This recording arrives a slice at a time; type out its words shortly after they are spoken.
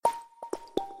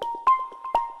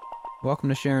Welcome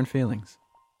to Sharon Feelings.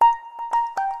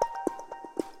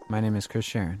 My name is Chris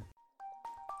Sharon.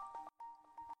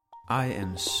 I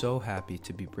am so happy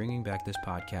to be bringing back this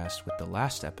podcast with the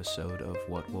last episode of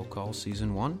what we'll call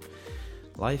Season 1.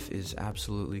 Life is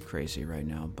absolutely crazy right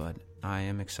now, but I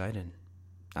am excited.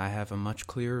 I have a much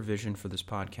clearer vision for this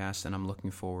podcast, and I'm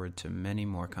looking forward to many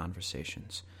more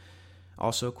conversations.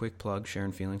 Also, quick plug,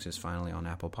 Sharon Feelings is finally on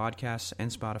Apple Podcasts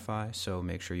and Spotify, so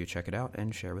make sure you check it out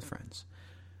and share with friends.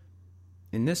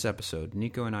 In this episode,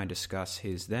 Nico and I discuss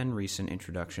his then recent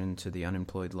introduction to the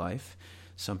unemployed life,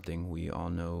 something we all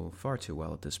know far too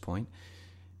well at this point,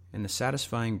 and the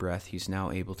satisfying breath he's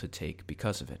now able to take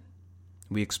because of it.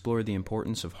 We explore the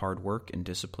importance of hard work and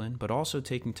discipline, but also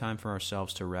taking time for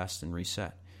ourselves to rest and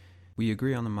reset. We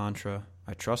agree on the mantra,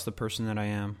 I trust the person that I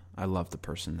am, I love the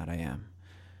person that I am.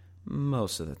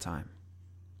 Most of the time.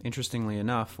 Interestingly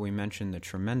enough, we mentioned the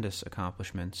tremendous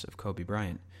accomplishments of Kobe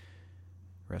Bryant.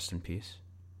 Rest in peace.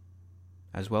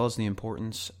 As well as the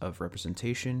importance of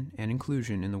representation and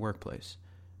inclusion in the workplace.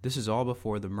 This is all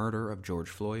before the murder of George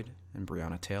Floyd and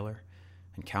Breonna Taylor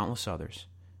and countless others,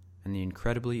 and the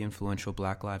incredibly influential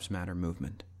Black Lives Matter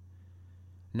movement.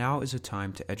 Now is a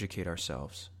time to educate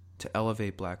ourselves, to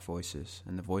elevate Black voices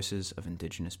and the voices of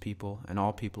Indigenous people and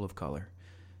all people of color,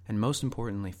 and most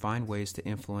importantly, find ways to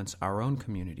influence our own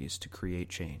communities to create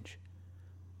change.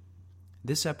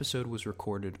 This episode was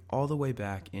recorded all the way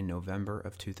back in November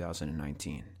of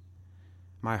 2019.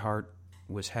 My heart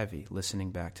was heavy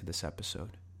listening back to this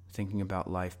episode, thinking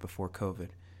about life before COVID.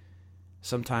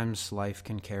 Sometimes life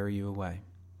can carry you away,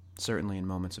 certainly in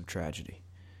moments of tragedy.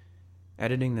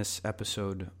 Editing this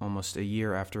episode almost a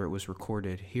year after it was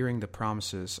recorded, hearing the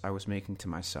promises I was making to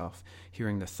myself,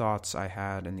 hearing the thoughts I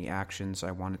had and the actions I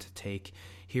wanted to take,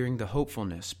 hearing the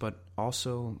hopefulness, but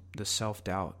also the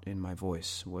self-doubt in my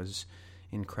voice was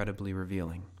incredibly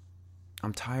revealing.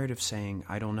 I'm tired of saying,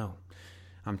 I don't know.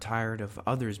 I'm tired of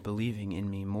others believing in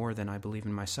me more than I believe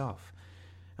in myself.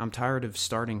 I'm tired of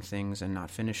starting things and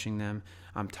not finishing them.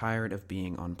 I'm tired of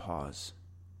being on pause.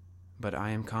 But I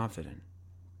am confident,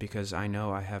 because I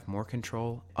know I have more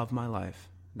control of my life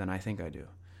than I think I do.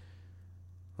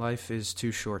 Life is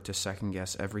too short to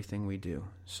second-guess everything we do,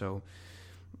 so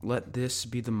let this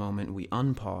be the moment we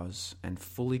unpause and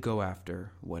fully go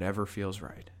after whatever feels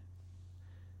right.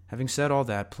 Having said all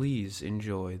that, please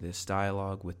enjoy this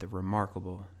dialogue with the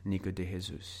remarkable Nico de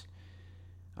Jesus.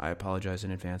 I apologize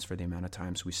in advance for the amount of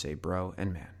times we say bro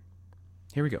and man.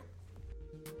 Here we go.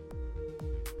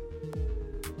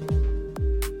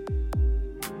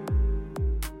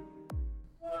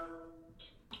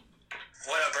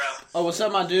 What up, bro? Oh, what's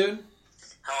up, my dude?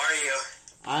 How are you?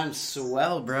 I'm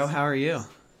swell, bro. How are you? I'm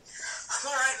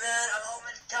alright, man. I'm home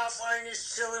in California,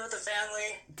 just chilling with the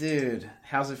family. Dude,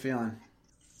 how's it feeling?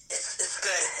 It's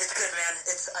good. It's good, man.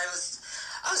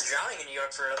 I was drowning in New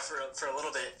York for a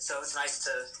little bit, so it's nice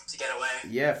to get away.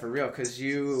 Yeah, for real, because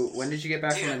when did you get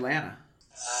back from Atlanta?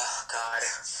 Oh, God.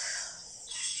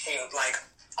 Shoot, like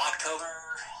October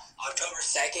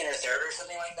 2nd or 3rd or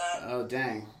something like that. Oh,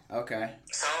 dang. Okay.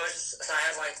 So I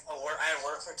had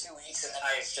work for 2 weeks, and then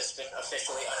I've just been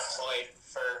officially unemployed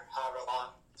for however long.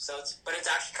 So it's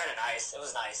actually kind of nice. It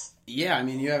was nice. Yeah, I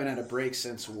mean, you haven't had a break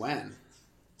since when?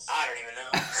 I don't even know.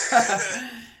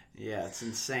 Yeah, it's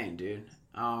insane, dude.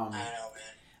 I know, man.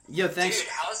 Yeah, thanks.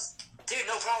 Dude,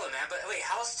 no problem, man. But wait,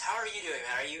 how are you doing,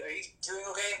 man? Are you doing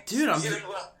okay? Dude, I'm doing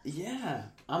well. Yeah,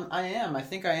 I am. I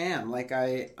think I am. Like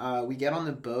we get on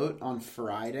the boat on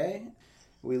Friday.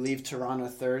 We leave Toronto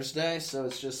Thursday, so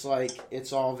it's just like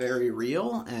it's all very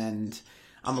real, and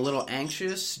I'm a little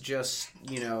anxious. Just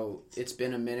it's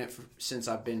been a minute since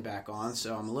I've been back on,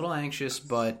 so I'm a little anxious,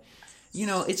 but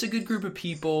it's a good group of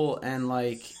people, and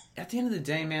like at the end of the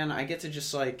day, man, I get to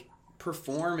just like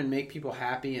perform and make people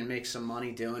happy and make some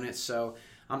money doing it. So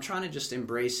I'm trying to just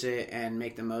embrace it and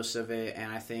make the most of it.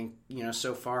 And I think,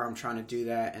 so far I'm trying to do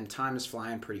that, and time is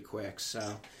flying pretty quick. So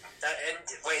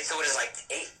wait, so what is it, like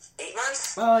eight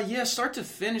months? Yeah, start to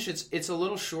finish, it's a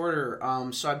little shorter.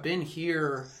 So I've been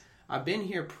here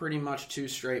pretty much 2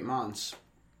 straight months.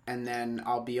 And then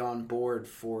I'll be on board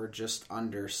for just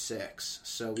under 6.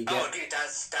 So we get. Oh, dude,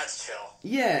 that's chill.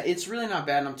 Yeah, it's really not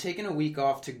bad. And I'm taking a week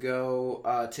off to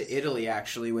go to Italy,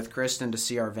 actually, with Kristen to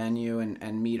see our venue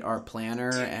and meet our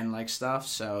planner and like stuff.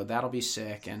 So that'll be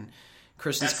sick. And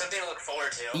Kristen's. That's something to look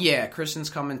forward to. Yeah, Kristen's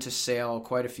coming to sail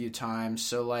quite a few times.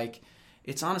 So like,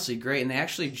 it's honestly great. And they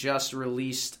actually just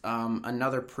released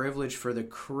another privilege for the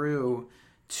crew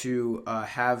to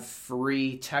have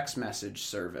free text message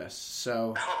service.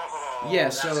 So yeah,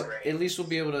 so great. At least we'll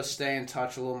be able to stay in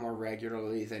touch a little more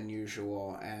regularly than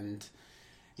usual. And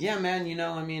yeah, man,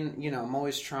 I'm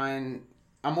always trying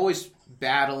I'm always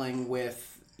battling with,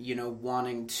 you know,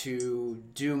 wanting to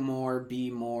do more,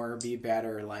 be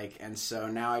better, like, and so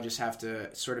now I just have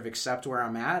to sort of accept where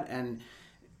I'm at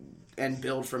and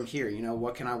build from here. You know,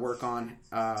 what can I work on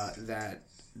that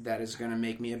is going to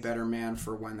make me a better man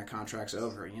for when the contract's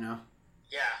over, you know?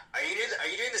 Yeah. Are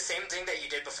you doing the same thing that you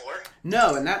did before?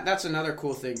 No, and that's another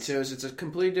cool thing too. Is it's a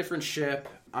completely different ship.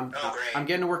 I'm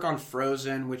getting to work on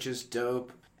Frozen, which is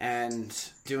dope, and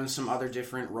doing some other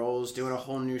different roles, doing a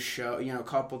whole new show, you know, a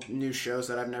couple new shows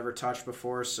that I've never touched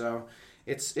before. So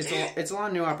it's a lot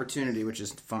of new opportunity, which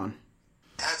is fun.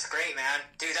 That's great, man.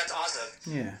 Dude, that's awesome.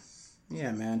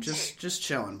 Yeah, man. Just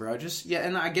chilling, bro.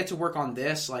 And I get to work on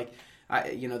this, like,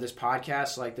 this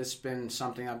podcast, like, this has been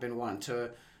something I've been wanting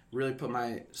to really put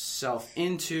myself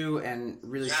into and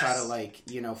really try to,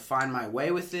 like, you know, find my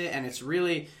way with it. And it's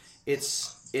really,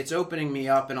 it's opening me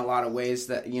up in a lot of ways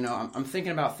that, you know, I'm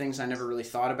thinking about things I never really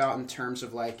thought about in terms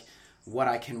of, like, what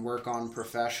I can work on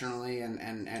professionally and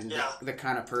the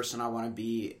kind of person I want to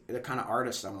be, the kind of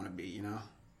artist I want to be, you know?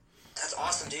 That's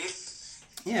awesome, dude.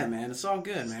 Yeah, man, it's all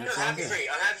good, man. I'm happy for you.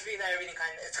 I'm happy for you that everything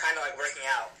it's kind of like working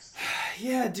out.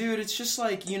 Yeah, dude, it's just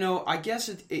like, you know, I guess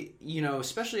it you know,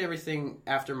 especially everything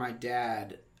after my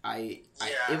dad,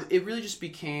 it really just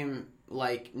became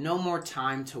like no more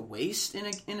time to waste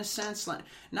in a sense. Like,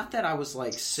 not that I was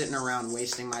like sitting around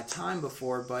wasting my time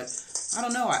before, but I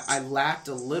don't know, I lacked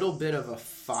a little bit of a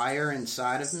fire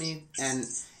inside of me, and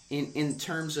in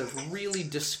terms of really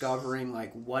discovering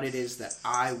like what it is that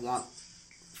I want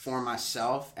for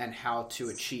myself and how to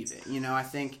achieve it. You know,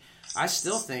 I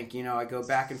still think, you know, I go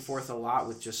back and forth a lot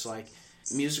with just like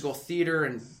musical theater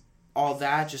and all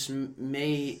that just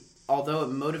although it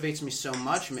motivates me so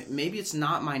much, maybe it's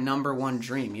not my number one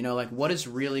dream. You know, like, what is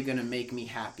really going to make me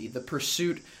happy? The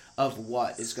pursuit of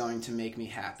what is going to make me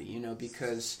happy, you know,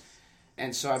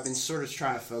 and so I've been sort of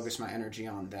trying to focus my energy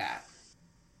on that.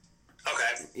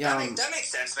 Okay. That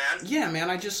makes sense, man. Yeah,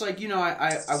 man. I just, like, you know,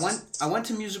 I went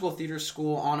to musical theater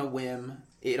school on a whim.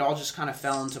 It all just kind of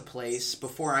fell into place.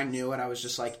 Before I knew it, I was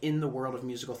just, like, in the world of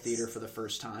musical theater for the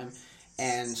first time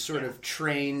and sort of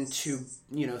trained to,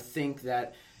 you know, think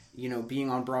that, you know,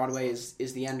 being on Broadway is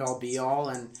the end-all, be-all.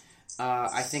 And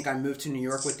I think I moved to New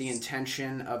York with the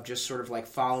intention of just sort of, like,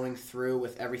 following through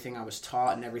with everything I was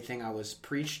taught and everything I was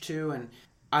preached to. And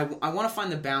I want to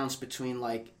find the balance between,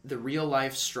 like, the real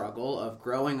life struggle of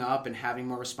growing up and having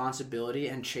more responsibility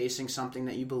and chasing something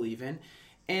that you believe in,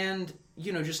 and,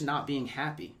 you know, just not being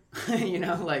happy. You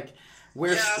know, like,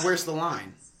 where's the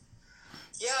line?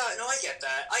 Yeah, no, I get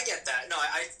that. No,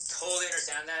 I totally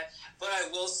understand that. But I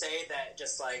will say that,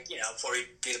 just, like, you know, before we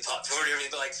do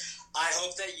everything, but, like, I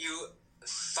hope that you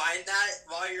find that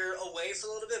while you're away for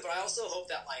a little bit. But I also hope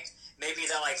that, like, maybe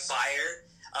that, like, fire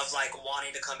of, like,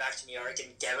 wanting to come back to New York and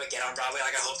get on Broadway,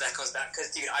 like, I hope that comes back,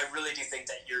 because, dude, I really do think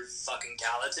that you're fucking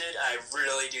talented. I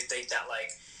really do think that,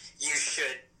 like, you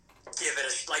should give it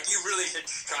you really should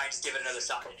try and just give it another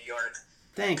shot in New York.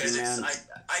 Thank you, man.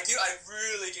 I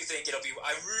really do think it'll be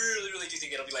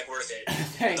like worth it.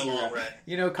 Thank in the you, long run.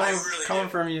 You know, coming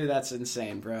from you, that's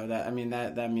insane, bro. That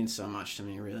means so much to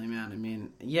me, really, man. I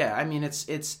mean, yeah, I mean, it's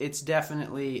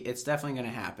definitely going to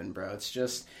happen, bro. It's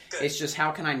just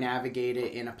how can I navigate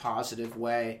it in a positive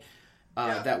way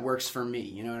that works for me,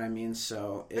 you know what I mean?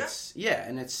 So it's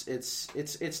and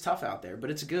it's tough out there, but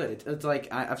it's good. It's like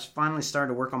I've finally started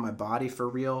to work on my body for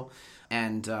real.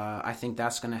 And I think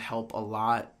that's going to help a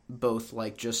lot, both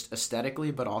like just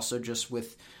aesthetically, but also just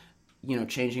with, you know,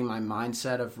 changing my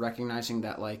mindset of recognizing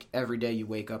that, like, every day you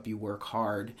wake up, you work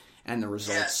hard, and the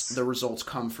results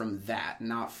come from that,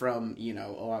 not from, you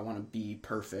know, oh, I want to be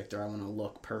perfect or I want to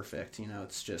look perfect. You know,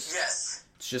 it's just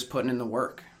it's just putting in the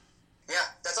work. Yeah,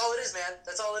 that's all it is, man.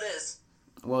 That's all it is.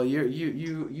 Well,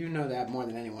 you know that more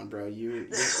than anyone, bro. You're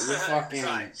fucking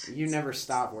you never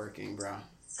stop working, bro.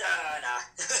 Nah.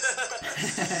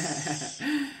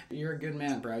 You're a good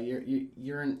man, bro.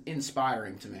 You're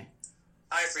inspiring to me.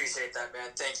 I appreciate that, man.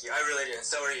 Thank you. I really do. And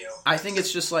so are you. I think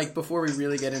it's just like, before we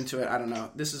really get into it, I don't know.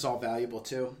 This is all valuable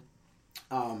too.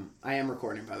 I am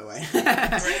recording, by the way.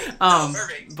 Great.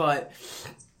 Perfect. But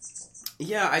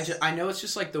yeah, I know it's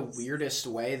just like the weirdest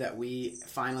way that we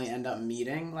finally end up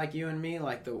meeting, like you and me.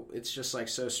 Like it's just like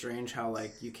so strange how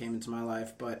like you came into my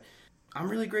life, but I'm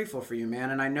really grateful for you,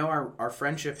 man. And I know our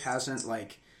friendship hasn't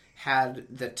like had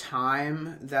the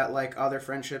time that like other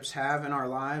friendships have in our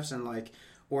lives, and like,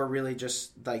 or really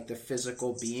just like the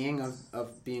physical being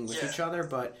of being with each other.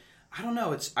 But I don't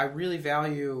know. I really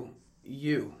value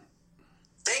you.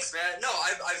 Thanks, man. No,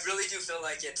 I really do feel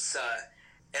like it's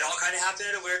it all kind of happened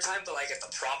at a weird time, but like at the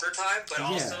proper time. But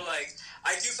also like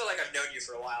I do feel like I've known you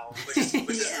for a while, which is I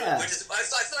feel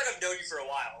like I've known you for a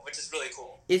while, which is really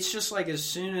cool. It's just like as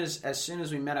soon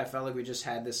as we met, I felt like we just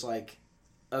had this like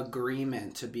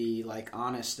agreement to be like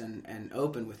honest and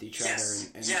open with each other.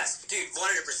 And yes, dude,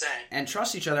 100%. And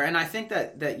trust each other. And I think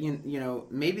that you know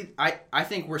maybe I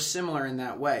think we're similar in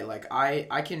that way. Like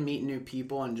I can meet new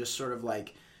people and just sort of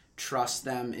like trust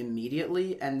them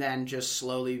immediately, and then just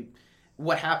slowly.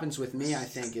 What happens with me, I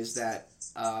think, is that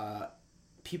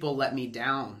people let me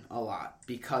down a lot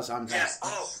because I'm that,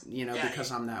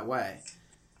 because I'm that way.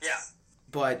 Yeah.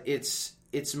 But it's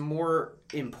more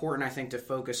important, I think, to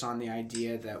focus on the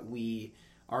idea that we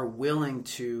are willing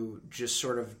to just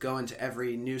sort of go into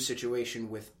every new situation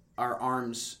with our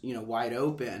arms, wide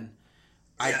open.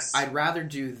 Yes. I'd rather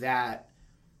do that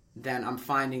than I'm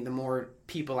finding the more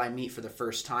people I meet for the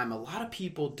first time. A lot of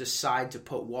people decide to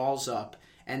put walls up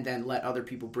and then let other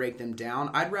people break them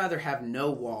down. I'd rather have no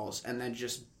walls and then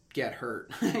just get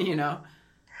hurt, I feel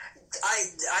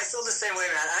the same way,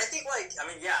 man. I think,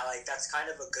 that's kind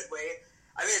of a good way.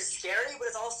 I mean, it's scary, but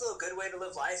it's also a good way to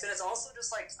live life. And it's also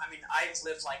just like, I've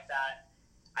lived like that.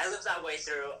 I lived that way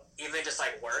through even just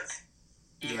like work,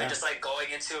 just like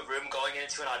going into a room, going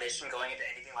into an audition, going into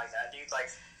anything like that, dude. Like,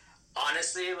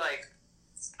 honestly, like,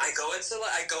 I go into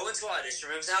audition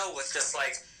rooms now with just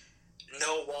like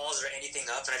no walls or anything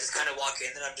up, and I just kind of walk in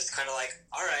and I'm just kind of like,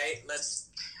 all right,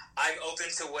 I'm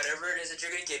open to whatever it is that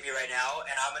you're going to give me right now,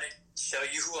 and I'm going to show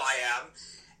you who I am,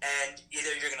 and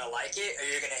either you're going to like it or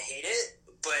you're going to hate it,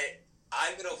 but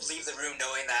I'm going to leave the room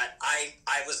knowing that I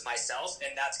was myself,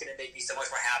 and that's going to make me so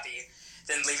much more happy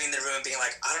than leaving the room and being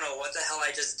like, I don't know what the hell I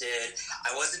just did.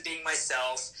 I wasn't being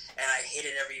myself, and I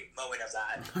hated every moment of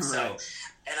that. Right. So,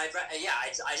 and I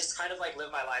just kind of like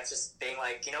live my life just being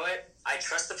like, you know what? I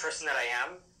trust the person that I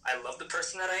am. I love the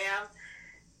person that I am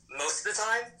most of the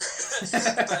time.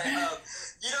 But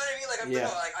you know what I mean?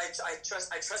 Like I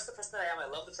trust the person that I am. I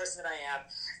love the person that I am,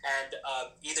 and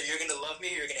either you're gonna love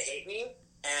me or you're gonna hate me.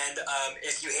 And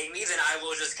if you hate me, then I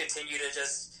will just continue to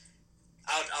just.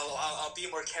 I'll be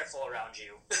more careful around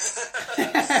you.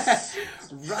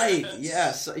 Right.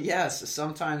 Yes.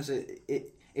 Sometimes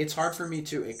it's hard for me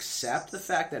to accept the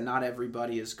fact that not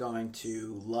everybody is going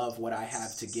to love what I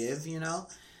have to give,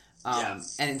 And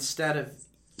instead of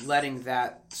letting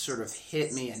that sort of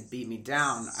hit me and beat me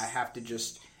down, I have to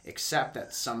just accept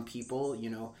that some people,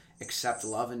 accept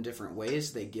love in different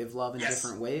ways. They give love in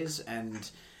different ways, and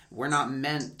we're not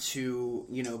meant to,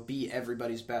 be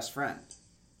everybody's best friend.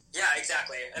 Yeah,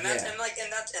 exactly. And that's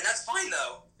that's fine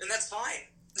though. And that's fine.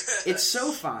 It's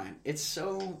so fine. It's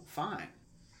so fine.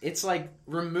 It's like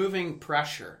removing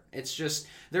pressure. It's just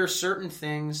there are certain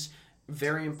things,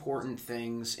 very important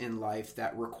things in life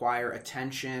that require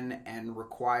attention and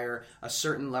require a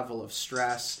certain level of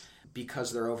stress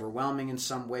because they're overwhelming in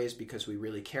some ways, because we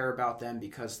really care about them,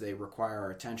 because they require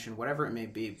our attention, whatever it may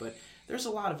be. But there's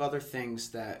a lot of other things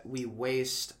that we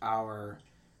waste our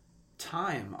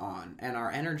time on and our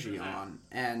energy on,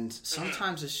 and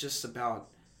sometimes it's just about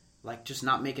like just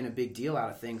not making a big deal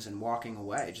out of things and walking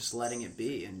away, just letting it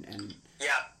be. And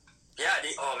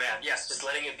oh man, yes, just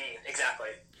letting it be. Exactly.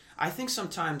 I think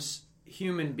sometimes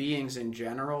human beings in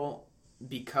general,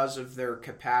 because of their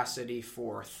capacity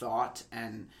for thought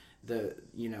and the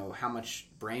how much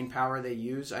brain power they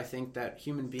use, I think that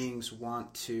human beings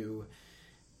want to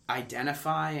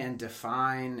identify and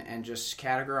define and just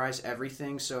categorize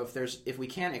everything. So if we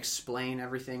can't explain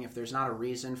everything, if there's not a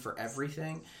reason for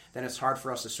everything, then it's hard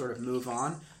for us to sort of move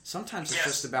on. Sometimes it's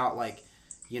just about like,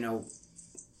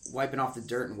 wiping off the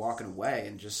dirt and walking away,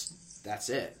 and just that's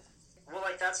it. Well,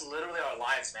 like that's literally our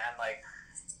lives, man. Like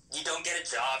you don't get a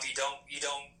job, you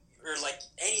don't or like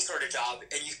any sort of job,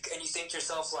 and you think to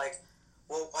yourself like,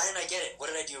 well, why didn't I get it? What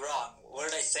did I do wrong? What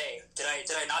did I say? Did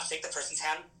I not shake the person's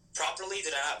hand properly?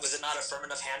 Was it not a firm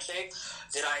enough handshake?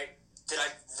 Did I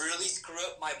really screw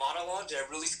up my monologue? Did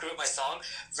I really screw up my song?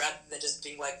 Rather than just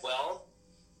being like, well,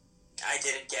 I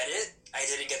didn't get it. I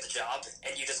didn't get the job.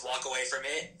 And you just walk away from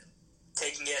it,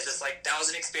 taking it as just like, that was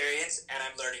an experience and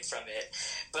I'm learning from it.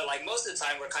 But like most of the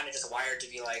time we're kind of just wired to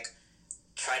be like,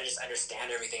 try to just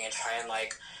understand everything and try and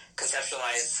like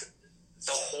conceptualize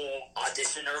the whole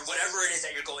audition or whatever it is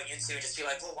that you're going into. Just be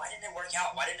like, well, why didn't it work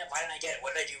out? Why didn't I get it?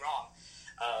 What did I do wrong?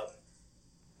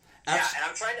 And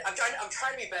I'm trying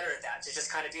to be better at that. To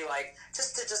just kind of be like,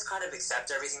 just kind of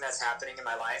accept everything that's happening in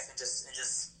my life, and just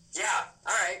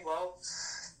all right, well,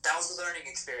 that was a learning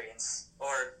experience,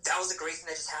 or that was a great thing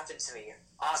that just happened to me.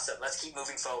 Awesome, let's keep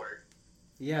moving forward.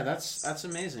 Yeah, that's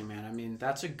amazing, man. I mean,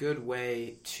 that's a good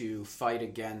way to fight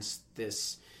against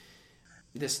this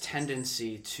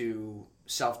tendency to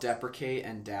self-deprecate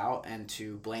and doubt and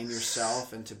to blame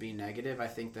yourself and to be negative. I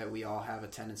think that we all have a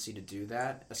tendency to do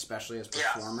that, especially as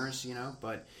performers, you know,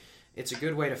 but it's a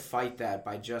good way to fight that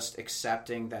by just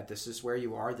accepting that this is where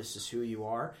you are, this is who you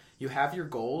are. You have your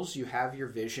goals, you have your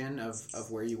vision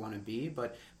of where you want to be,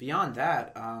 but beyond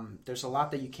that, there's a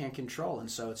lot that you can't control,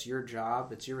 and so it's your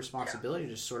job, it's your responsibility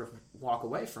to sort of walk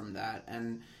away from that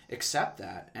and accept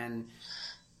that. And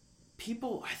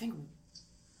people, I think,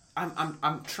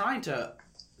 I'm trying to,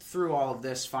 through all of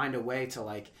this, find a way to,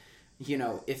 like, you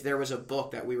know, if there was a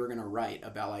book that we were going to write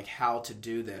about, like, how to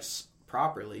do this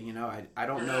properly, you know, I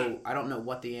don't know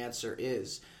what the answer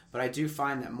is, but I do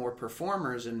find that more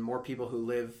performers and more people who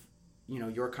live, you know,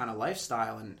 your kind of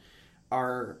lifestyle and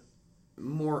are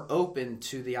more open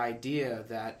to the idea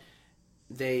that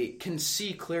they can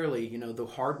see clearly, you know, the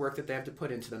hard work that they have to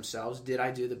put into themselves. Did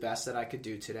I do the best that I could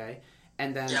do today?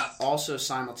 And then also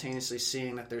simultaneously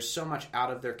seeing that there's so much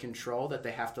out of their control that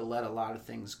they have to let a lot of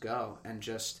things go and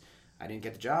just, I didn't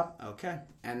get the job, okay.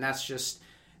 And that's just,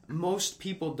 most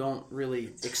people don't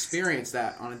really experience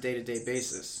that on a day-to-day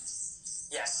basis.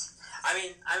 Yes. I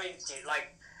mean, dude,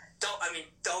 like,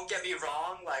 don't get me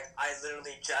wrong. Like, I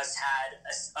literally just had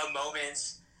a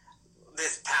moment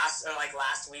this past, or like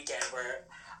last weekend, where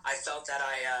I felt that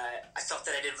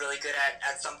I did really good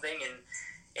at something, and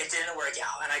it didn't work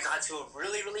out, and I got to a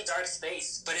really, really dark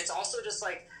space. But it's also just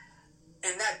like,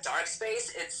 in that dark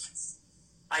space, it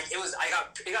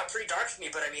got pretty dark for me.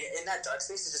 But I mean, in that dark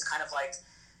space, it's just kind of like,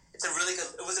 it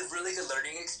was a really good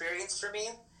learning experience for me,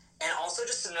 and also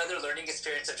just another learning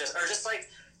experience of just like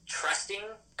trusting,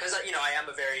 because, you know, I'm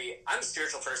a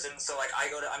spiritual person, so like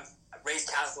I'm raised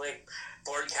Catholic,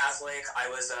 born Catholic. I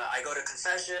go to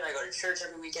confession, I go to church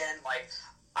every weekend, like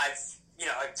I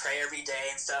pray every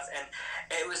day and stuff, and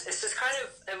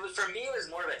for me it was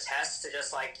more of a test to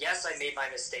just like, yes, I made my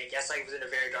mistake, yes, I was in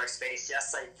a very dark space,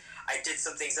 yes, I did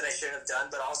some things that I shouldn't have done,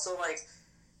 but also like,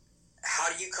 how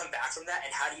do you come back from that,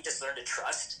 and how do you just learn to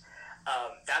trust?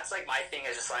 That's like my thing,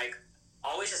 is just like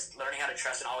always just learning how to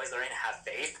trust and always learning to have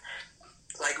faith.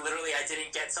 Like, literally, I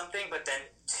didn't get something, but then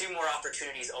 2 more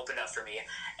opportunities opened up for me,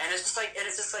 and it's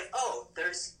just like, oh,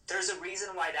 there's a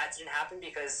reason why that didn't happen,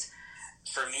 because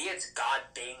for me, it's God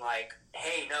being like,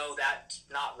 hey, no, that's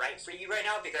not right for you right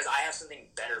now, because I have something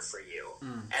better for you.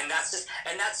 And that's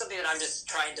something that I'm just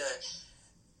trying to,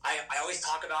 I always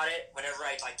talk about it whenever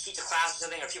I like teach a class or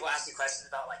something, or people ask me questions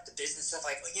about like the business stuff.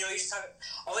 Like, you know, you just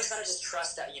always gotta just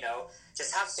trust that, you know,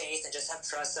 just have faith and just have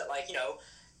trust that, like, you know,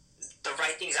 the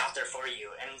right thing's out there for you.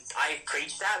 And I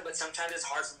preach that, but sometimes it's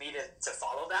hard for me to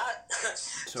follow that.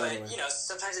 Totally. But, you know,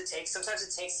 sometimes it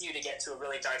takes you to get to a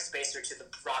really dark space or to the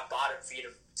rock bottom for you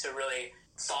to really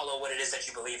follow what it is that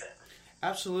you believe in.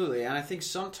 Absolutely. And I think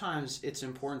sometimes it's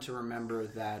important to remember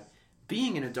that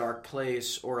being in a dark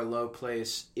place or a low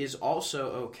place is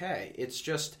also okay. It's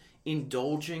just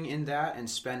indulging in that and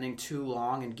spending too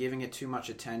long and giving it too much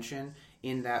attention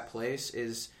in that place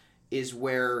is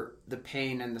where the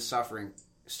pain and the suffering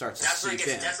starts to seep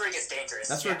in. That's where it gets dangerous.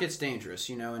 That's where it gets dangerous,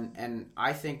 you know, and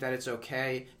I think that it's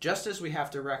okay, just as we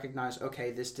have to recognize,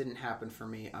 okay, this didn't happen for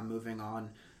me, I'm moving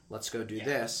on, let's go do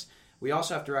this. We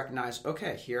also have to recognize,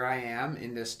 okay, here I am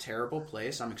in this terrible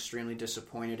place. I'm extremely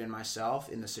disappointed in myself,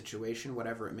 in the situation,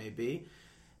 whatever it may be.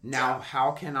 Now,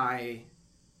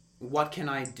 what can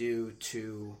I do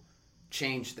to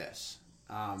change this?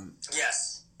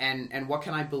 Yes. And what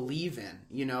can I believe in,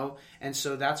 you know? And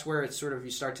so that's where it's sort of,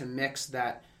 you start to mix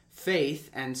that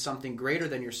faith and something greater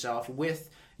than yourself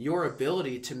with your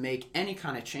ability to make any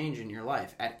kind of change in your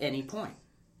life at any point.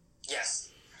 Yes.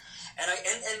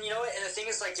 And you know what? And the thing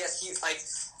is, like, yes,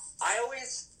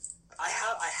 I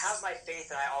have my faith,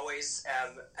 and I always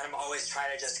am, and I'm always trying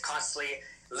to just constantly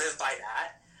live by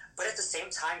that. But at the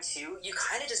same time, too, you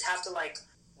kind of just have to, like,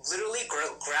 literally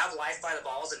grab life by the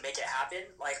balls and make it happen.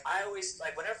 Like, I always,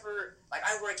 like, whenever, like,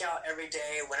 I work out every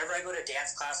day. Whenever I go to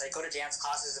dance class, I go to dance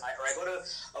classes, or I go to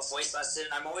a voice lesson,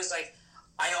 and I'm always like,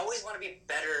 I always want to be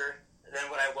better than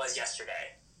what I was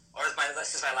yesterday. Or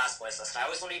this is my last voice lesson. I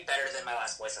always want to be better than my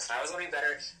last voice lesson. I always want to be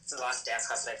better than the last dance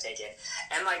class that I've taken.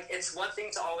 And, like, it's one thing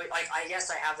to always, like, I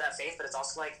guess I have that faith, but it's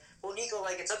also like, well, Nico,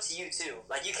 like, it's up to you, too.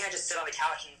 Like, you can't just sit on the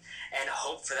couch and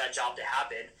hope for that job to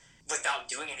happen without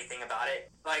doing anything about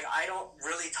it. Like, I don't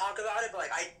really talk about it, but,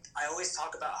 like, I always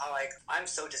talk about how, like, I'm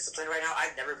so disciplined right now.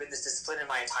 I've never been this disciplined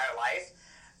in my entire life.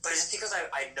 But it's just because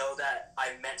I know that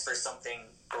I'm meant for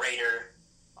something greater.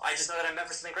 I just know that I'm meant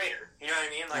for something greater. You know what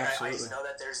I mean? Like, I just know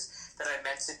that I'm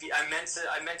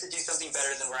meant to do something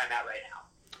better than where I'm at right now.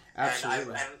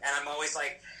 Absolutely. And I'm always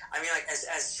like, I mean, like,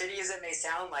 as shitty as it may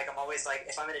sound, like, I'm always like,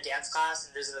 if I'm in a dance class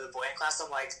and there's another boy in class, I'm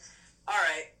like, all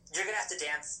right, you're gonna have to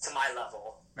dance to my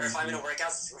level. Or if I'm in a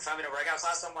workout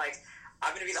class, I'm like,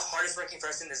 I'm gonna be the hardest working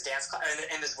person in this dance class,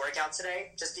 in this workout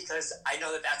today, just because I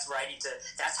know that that's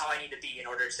how I need to be in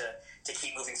order to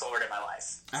keep moving forward in my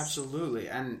life. Absolutely.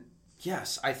 And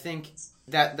yes, I think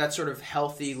that sort of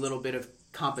healthy little bit of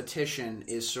competition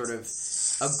is sort of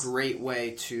a great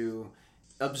way to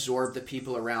absorb the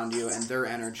people around you and their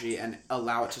energy and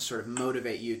allow it to sort of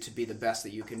motivate you to be the best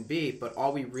that you can be. But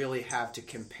all we really have to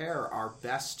compare our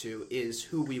best to is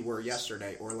who we were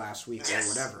yesterday or last week or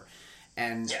whatever.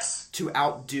 And to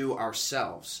outdo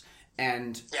ourselves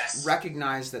and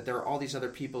recognize that there are all these other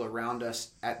people around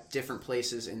us at different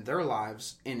places in their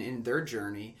lives and in their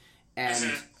journey.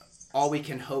 And all we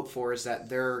can hope for is that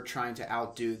they're trying to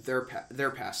outdo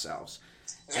their past selves.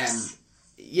 And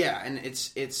and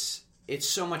it's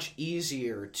so much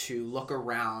easier to look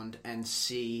around and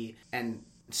see and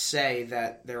say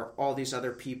that there are all these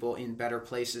other people in better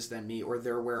places than me, or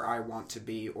they're where I want to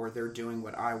be, or they're doing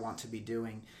what I want to be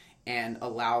doing, and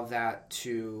allow that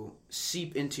to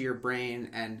seep into your brain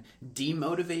and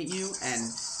demotivate you and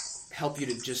help you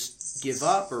to just give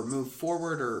up or move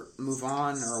forward or move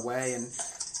on or away. And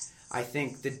I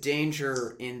think the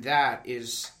danger in that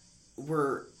is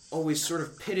we're always sort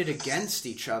of pitted against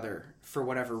each other for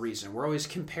whatever reason. We're always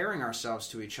comparing ourselves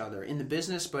to each other in the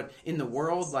business, but in the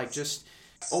world, like just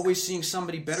always seeing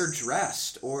somebody better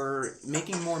dressed or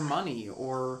making more money,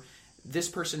 or this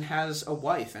person has a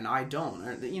wife and I don't,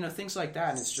 or, things like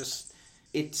that. And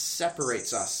it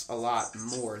separates us a lot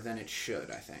more than it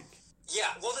should, I think. Yeah,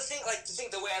 well,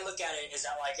 the way I look at it is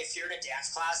that, like, if you're in a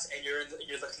dance class and you're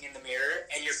looking in the mirror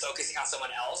and you're focusing on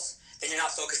someone else, then you're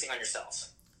not focusing on yourself.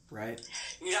 Right.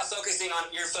 You're focusing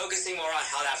more on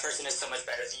how that person is so much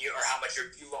better than you, or how much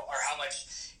how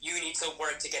much you need to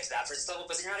work to get to that person's level,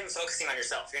 but you're not even focusing on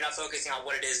yourself. You're not focusing on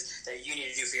what it is that you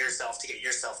need to do for yourself to get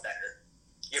yourself better.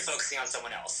 You're focusing on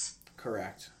someone else.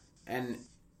 Correct. And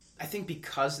I think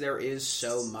because there is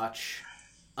so much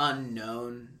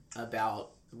unknown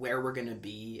about where we're going to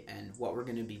be and what we're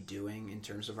going to be doing in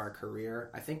terms of our career,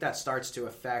 I think that starts to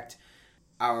affect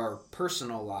our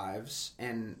personal lives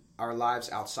and our lives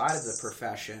outside of the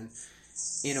profession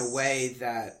in a way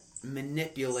that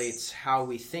manipulates how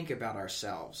we think about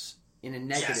ourselves in a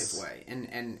negative way.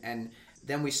 And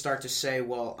then we start to say,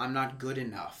 well, I'm not good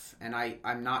enough and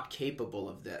I'm not capable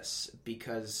of this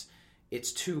because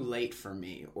it's too late for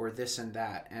me, or this and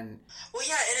that. And well,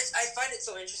 yeah, and I find it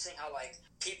so interesting how, like,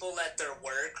 people let their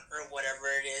work or whatever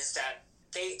it is that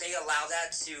they allow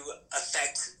that to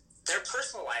affect their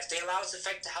personal life. They allow it to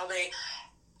affect how they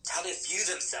view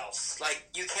themselves. Like,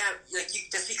 you can't,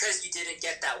 just because you didn't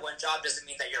get that one job doesn't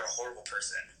mean that you're a horrible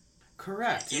person.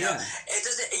 Correct. You know, it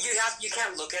doesn't. You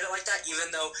can't look at it like that.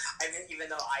 Even though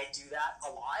I do that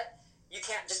a lot, you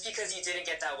can't, just because you didn't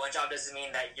get that one job doesn't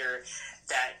mean that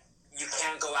you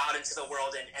can't go out into the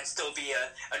world and still be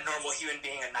a normal human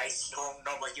being, a nice,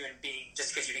 normal human being,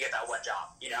 just because you didn't get that one job,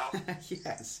 you know?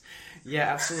 Yes.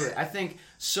 Yeah, absolutely. I think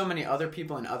so many other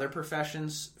people in other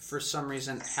professions, for some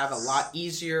reason, have a lot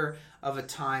easier of a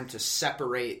time to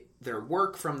separate their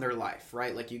work from their life,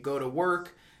 right? Like, you go to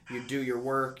work, you do your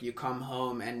work, you come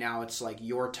home, and now it's like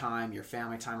your time, your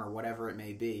family time, or whatever it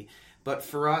may be. But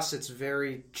for us, it's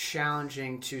very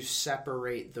challenging to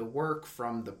separate the work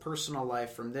from the personal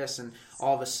life from this. And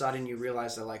all of a sudden you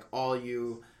realize that, like, all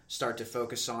you start to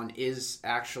focus on is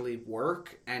actually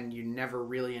work, and you never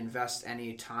really invest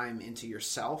any time into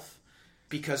yourself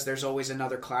because there's always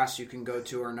another class you can go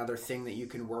to, or another thing that you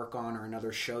can work on, or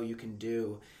another show you can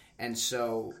do. And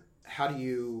so how do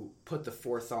you put the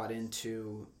forethought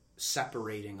into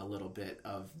separating a little bit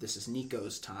of, this is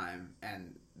Nico's time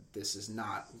and this is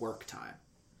not work time?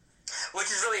 Which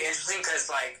is really interesting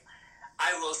because, like,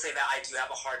 I will say that I do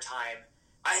have a hard time.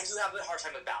 I do have a hard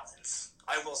time with balance.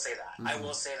 I will say that. I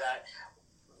will say that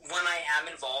when I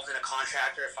am involved in a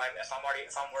contract, or if I'm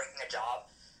working a job,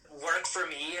 work for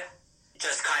me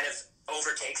just kind of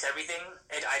overtakes everything,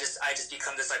 and I just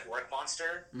become this, like, work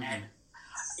monster. And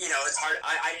it's hard.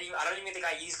 I don't even think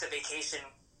I used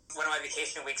one of my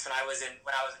vacation weeks when I was in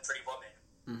Pretty Woman.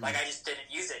 Like, I just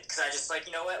didn't use it because I just, like,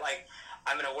 you know what, like,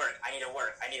 I'm gonna work. I need to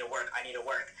work.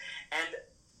 And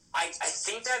I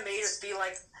think that may just be,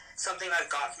 like, something I've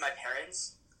got from my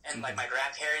parents and like my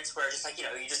grandparents, where just, like, you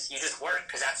just work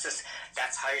because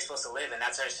that's how you're supposed to live, and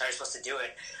that's how you're supposed to do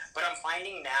it. But I'm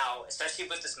finding now, especially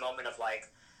with this moment of,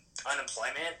 like,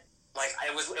 unemployment, like,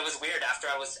 it was weird after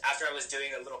I was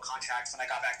doing a little contracts when I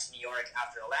got back to New York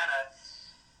after Atlanta.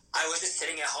 I was just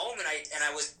sitting at home and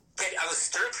I was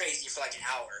stir crazy for like an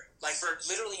hour. Like, for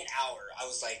literally an hour, I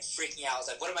was, like, freaking out. I was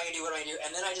like, what am I going to do?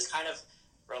 And then I just kind of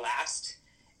relaxed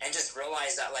and just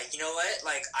realize that, like, you know what,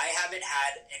 like, I haven't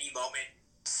had any moment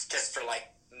just for,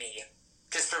 like, me,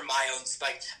 just for my own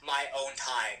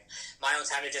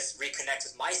time to just reconnect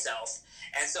with myself.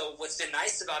 And so what's been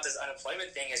nice about this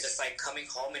unemployment thing is just, like, coming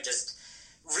home and just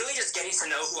really just getting to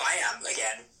know who I am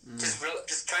again. Just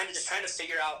trying to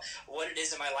figure out what it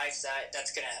is in my life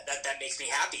that makes me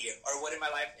happy, or what in my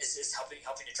life is helping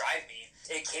to drive me.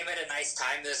 It came at a nice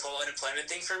time, this whole unemployment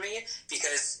thing for me,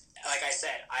 because, like I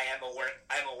said, I'm a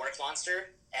work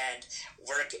monster, and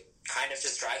work kind of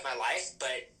just drives my life.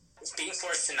 But being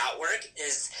forced to not work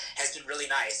has been really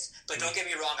nice. But don't get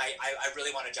me wrong, I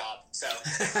really want a job. So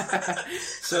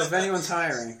so if anyone's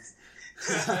hiring.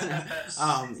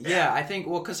 I think,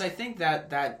 well, because I think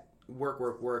that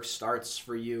work starts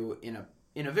for you in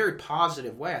a very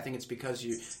positive way. I think it's because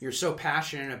you're so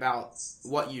passionate about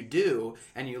what you do,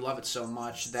 and you love it so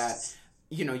much that,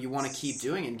 you know, you want to keep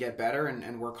doing and get better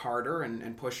and work harder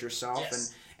and push yourself.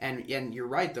 Yes. And you're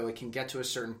right, though, it can get to a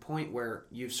certain point where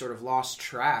you've sort of lost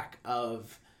track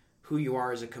of who you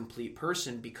are as a complete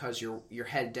person because you're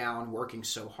head down working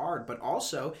so hard. But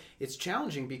also it's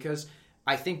challenging because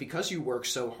I think because you work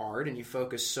so hard and you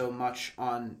focus so much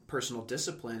on personal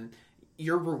discipline,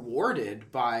 you're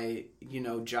rewarded by, you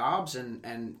know, jobs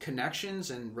and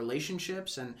connections and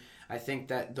relationships. And I think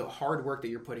that the hard work that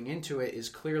you're putting into it is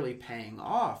clearly paying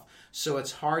off. So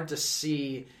it's hard to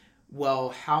see, well,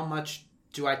 how much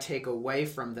do I take away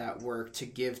from that work to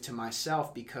give to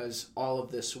myself because all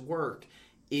of this work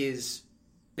is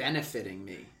benefiting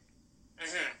me?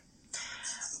 Mm-hmm.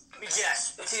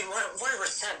 Yes, dude,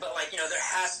 100%. But, like, you know, there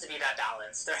has to be that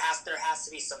balance. There has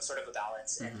to be some sort of a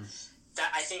balance, and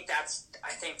that I think that's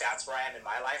where I am in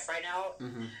my life right now.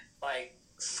 Like,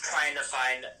 trying to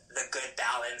find the good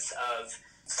balance of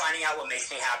finding out what makes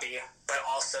me happy, but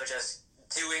also just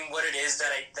doing what it is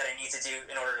that I need to do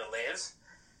in order to live.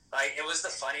 Like, it was the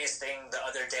funniest thing the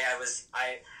other day.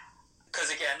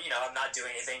 Because, again, you know, I'm not doing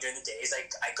anything during the days.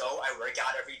 Like, I work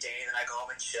out every day, and then I go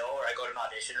home and chill, or I go to an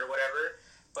audition or whatever.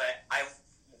 But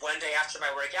one day after my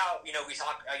workout, you know, you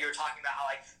were talking about how,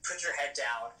 like, put your head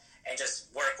down and just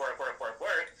work.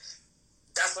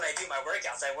 That's what I do, my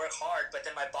workouts. I work hard, but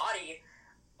then my body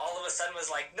all of a sudden was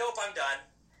like, nope, I'm done.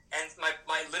 And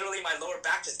literally my lower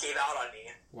back just gave out on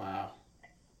me. Wow.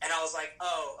 And I was like,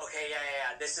 oh, okay,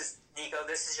 yeah. This is, Nico,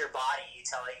 this is your body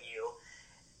telling you.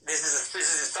 This is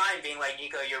a sign being like,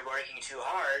 Nico, you're working too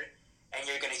hard and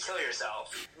you're going to kill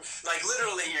yourself. Like,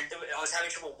 literally, I was having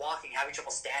trouble walking, having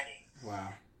trouble standing. Wow.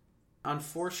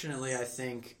 Unfortunately, I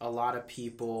think a lot of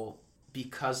people,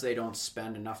 because they don't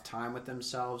spend enough time with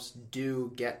themselves,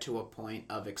 do get to a point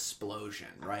of explosion,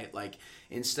 right? Like,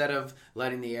 instead of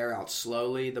letting the air out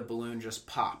slowly, the balloon just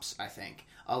pops, I think,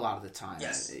 a lot of the time.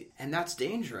 Yes. And that's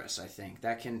dangerous, I think.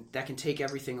 That can take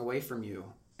everything away from you.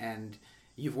 And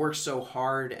you've worked so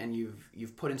hard and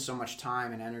you've put in so much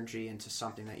time and energy into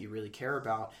something that you really care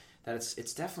about that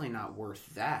it's definitely not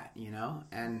worth that, you know?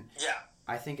 And yeah.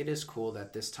 I think it is cool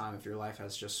that this time of your life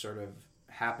has just sort of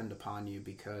happened upon you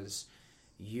because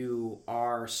you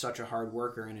are such a hard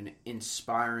worker and an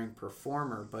inspiring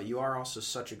performer, but you are also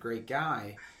such a great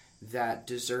guy that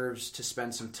deserves to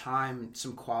spend some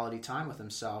quality time with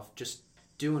himself, just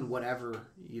doing whatever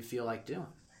you feel like doing.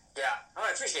 Yeah. Oh,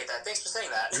 I appreciate that. Thanks for saying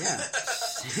that. Yeah.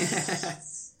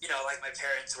 You know, like, my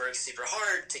parents worked super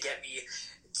hard to get me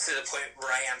to the point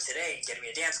where I am today, getting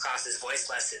me to dance classes, voice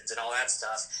lessons, and all that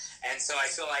stuff. And so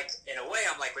I feel like, in a way,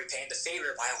 I'm, like, repaying the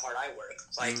favor by how hard I work.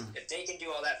 Like, if they can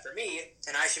do all that for me,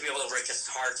 then I should be able to work just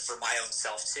hard for my own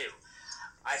self, too.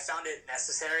 I found it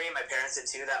necessary, my parents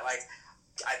did too, that, like,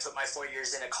 I put my 4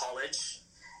 years into college,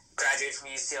 graduated from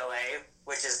UCLA,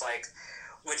 which is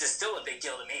still a big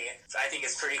deal to me. I think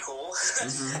it's pretty cool.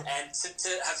 And to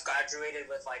have graduated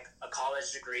with, like, a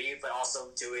college degree, but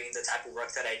also doing the type of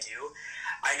work that I do.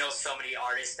 I know so many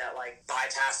artists that, like,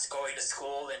 bypass going to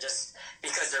school and just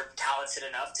because they're talented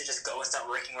enough to just go and start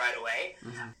working right away.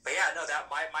 But yeah, no,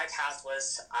 that my path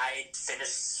was I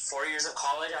finished 4 years of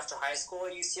college after high school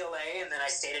at UCLA, and then I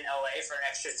stayed in LA for an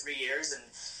extra 3 years and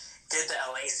did the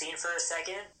LA scene for a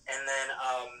second. And then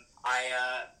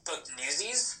I booked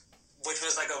Newsies, which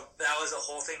was that was a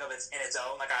whole thing in its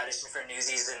own. Like, I auditioned for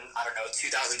Newsies in,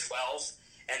 2012.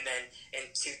 And then in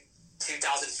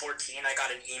 2014, I got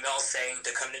an email saying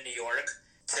to come to New York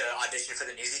to audition for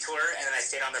the Newsy tour. And then I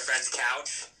stayed on a friend's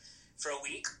couch for a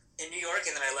week in New York.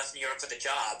 And then I left New York with a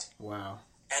job. Wow.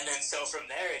 And then so from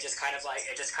there, it just kind of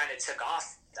took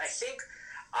off. I think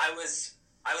I was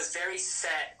very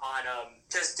set on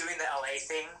just doing the LA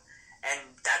thing. And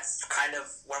that's kind of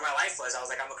where my life was. I was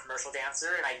like, I'm a commercial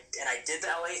dancer, and I did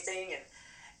the LA thing, and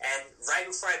And right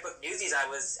before I booked Newsies, I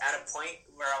was at a point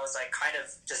where I was like kind of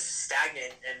just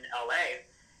stagnant in LA,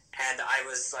 and I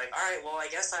was like, all right, well, I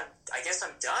guess I'm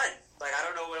done. Like, I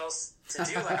don't know what else to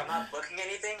do. Like, I'm not booking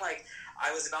anything. Like,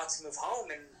 I was about to move home,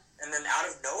 and then out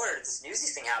of nowhere, this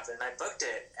Newsies thing happened, and I booked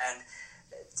it, and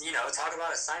talk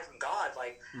about a sign from God.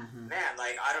 Like, man,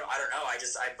 like I don't know. I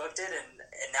booked it, and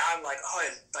now I'm like, oh,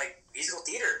 like musical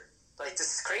theater. Like,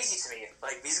 this is crazy to me.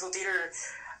 Like, musical theater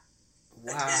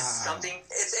is something.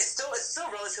 It's still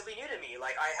relatively new to me.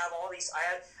 Like, I have all these.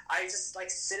 I just like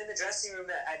sit in the dressing room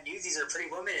at Newsies or Pretty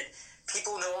Woman, and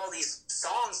people know all these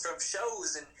songs from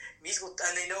shows and musical,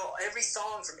 and they know every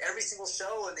song from every single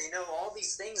show, and they know all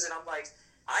these things, and I'm like,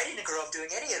 I didn't grow up doing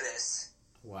any of this.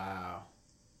 Wow.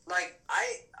 Like,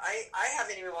 I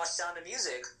haven't even watched Sound of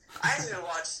Music. I haven't even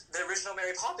watched the original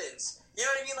Mary Poppins. You know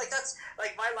what I mean? Like, that's,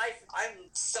 like, my life. I'm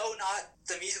so not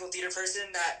the musical theater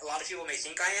person that a lot of people may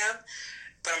think I am,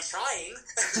 but I'm trying.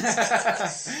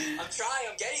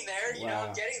 I'm getting there. You know,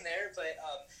 I'm getting there. But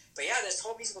yeah, this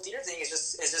whole musical theater thing is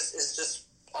just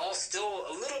all still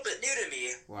a little bit new to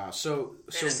me. Wow. So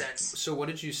in a sense. So what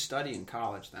did you study in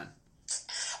college then?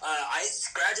 I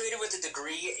graduated with a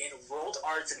degree in World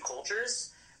Arts and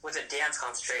Cultures with a dance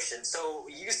concentration. So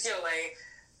UCLA,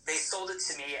 they sold it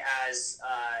to me as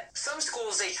some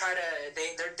schools they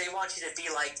want you to be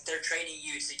like they're training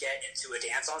you to get into a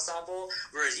dance ensemble,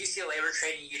 whereas UCLA were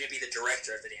training you to be the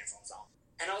director of the dance ensemble.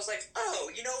 And I was like,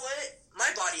 oh, you know what? My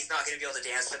body's not going to be able to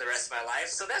dance for the rest of my life,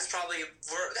 so that's probably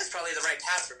the right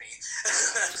path for me.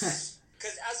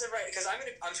 Because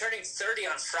I'm turning 30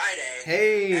 on Friday.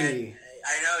 Hey.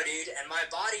 I know, dude, and my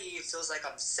body feels like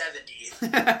I'm 70.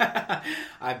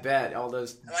 I bet all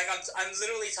those. Like I'm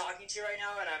literally talking to you right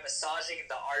now, and I'm massaging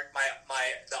the arch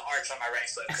on my right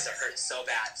foot because it hurts so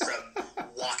bad from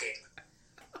walking.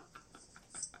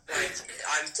 Like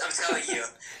I'm telling you,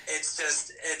 it's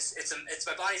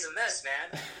my body's a mess,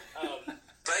 man.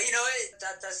 But you know what?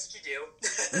 That's what you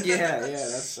do. yeah,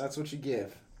 that's what you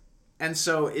give. And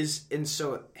so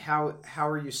how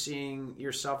are you seeing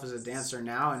yourself as a dancer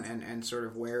now, and sort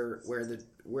of where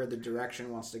the direction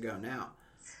wants to go now?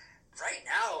 Right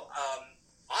now,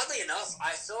 oddly enough,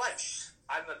 I feel like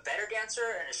I'm a better dancer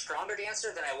and a stronger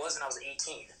dancer than I was when I was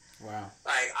 18. Wow.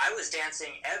 Like, I was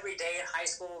dancing every day in high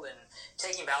school and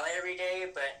taking ballet every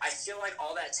day, but I feel like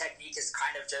all that technique is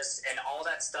kind of just, and all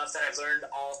that stuff that I've learned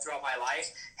all throughout my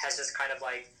life has just kind of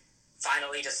like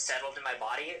finally just settled in my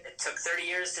body. It took 30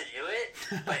 years to do it,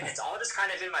 but it's all just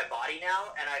kind of in my body now.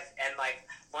 And like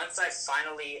once I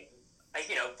finally, like,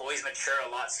 you know, boys mature a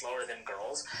lot slower than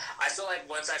girls. I feel like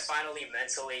once I finally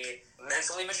mentally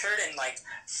matured, and like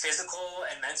physical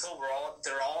and mental,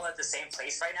 they're all at the same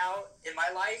place right now in my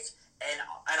life. And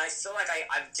I feel like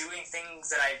I'm doing things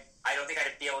that I don't think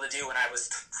I'd be able to do when I was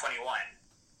 21.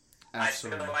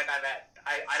 Absolutely. I feel like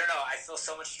I don't know, I feel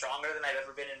so much stronger than I've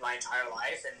ever been in my entire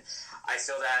life, and I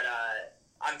feel that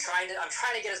I'm trying to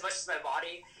get as much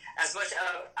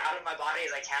out of my body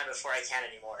as I can before I can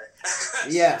anymore.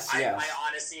 Yes. I'm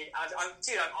honestly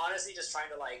just trying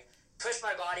to like push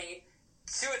my body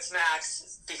to its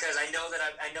max, because I know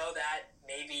that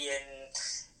maybe in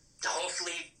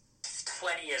hopefully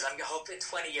 20 years, I'm hoping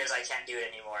 20 years I can't do it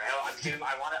anymore. I want to be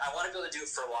able to do it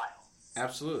for a while.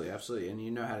 Absolutely, and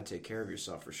you know how to take care of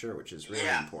yourself for sure, which is really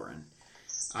important.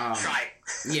 Try.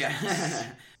 Yeah.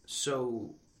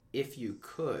 So, if you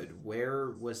could, where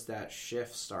was that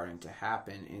shift starting to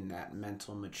happen in that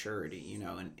mental maturity? You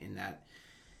know,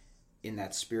 in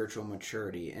that spiritual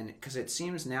maturity, and because it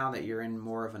seems now that you're in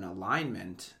more of an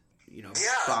alignment, you know,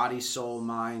 body, soul,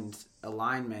 mind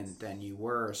alignment than you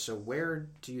were. So, where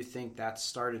do you think that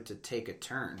started to take a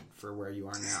turn for where you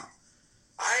are now?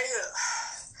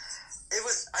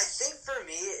 I think for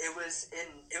me, it was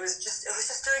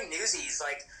just during Newsies.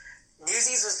 Like,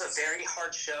 Newsies was a very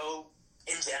hard show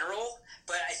in general,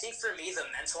 but I think for me, the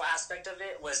mental aspect of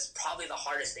it was probably the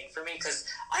hardest thing for me, because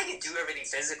I could do everything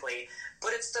physically,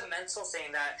 but it's the mental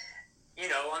thing that, you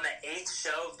know, on the 8th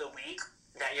show of the week,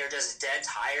 that you're just dead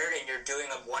tired and you're doing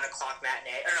a 1 o'clock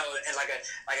matinee, or no, and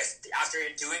after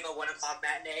you're doing a 1 o'clock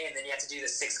matinee, and then you have to do the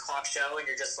 6 o'clock show, and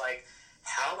you're just like,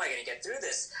 how am I going to get through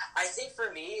this? I think for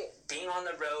me, being on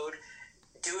the road,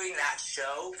 doing that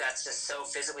show, that's just so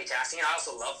physically taxing, and I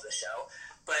also love the show,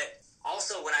 but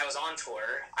also when I was on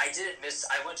tour, I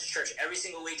went to church every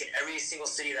single week in every single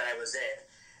city that I was in.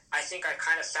 I think I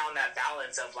kind of found that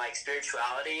balance of like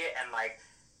spirituality and like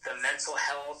the mental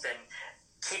health and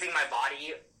keeping my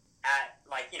body at,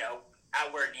 like, you know,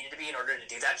 at where it needed to be in order to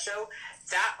do that show.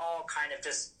 That all kind of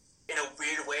just, in a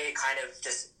weird way, kind of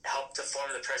just helped to form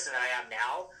the person that I am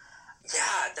now.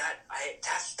 Yeah,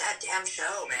 that damn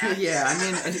show, man. Yeah, I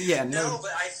mean, yeah, no,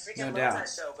 but I freaking love that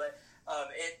show. But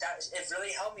it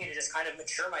really helped me to just kind of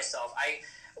mature myself.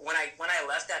 When I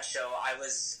left that show, I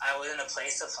was in a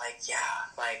place of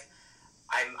like,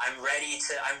 I'm ready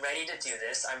to do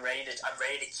this. I'm ready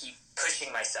to keep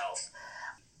pushing myself.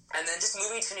 And then just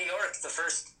moving to New York, the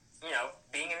first,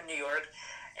 being in New York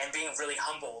and being really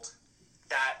humbled,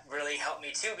 that really helped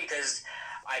me too, because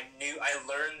I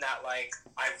learned that like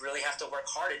I really have to work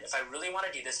hard. If I really want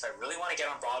to do this, if I really want to get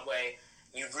on Broadway,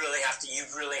 you really have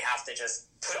to just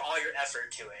put all your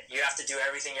effort to it. You have to do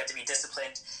everything. You have to be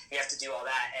disciplined. You have to do all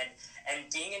that. And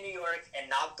being in New York and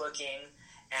not booking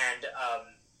and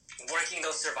working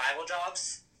those survival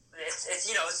jobs, it's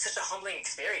such a humbling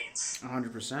experience.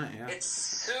 100%, yeah. It's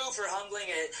super humbling,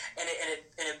 and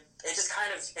it just kind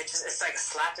of it's like a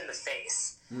slap in the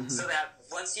face. Mm-hmm. So that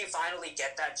once you finally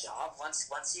get that job, once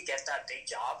you get that big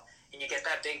job and you get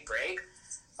that big break,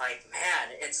 like,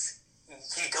 man,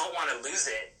 you don't want to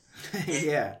lose it.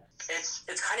 Yeah. It's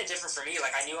kind of different for me.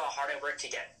 Like, I knew how hard I worked to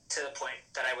get to the point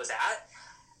that I was at,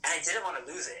 and I didn't want to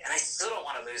lose it, and I still don't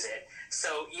want to lose it.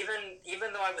 So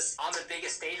even though I was on the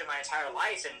biggest stage of my entire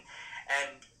life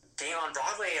and being on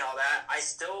Broadway and all that, I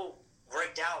still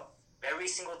worked out every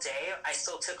single day. I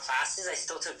still took classes. I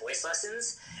still took voice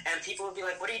lessons, and people would be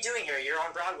like, "What are you doing here? You're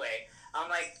on Broadway." I'm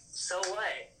like, "So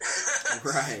what?"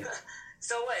 Right.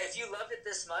 So what? If you loved it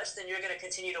this much, then you're going to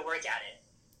continue to work at it.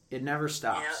 It never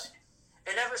stops.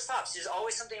 It never stops. There's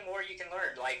always something more you can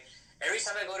learn. Like, every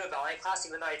time I go to a ballet class,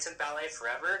 even though I took ballet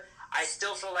forever, I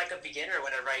still feel like a beginner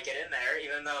whenever I get in there,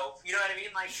 even though, you know what I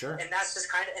mean? Like, sure. And that's just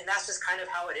kind of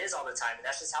how it is all the time. And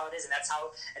that's just how it is. And that's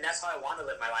how I want to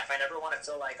live my life. I never want to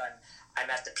feel like I'm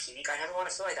at the peak. I never want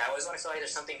to feel like that. I always want to feel like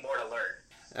there's something more to learn.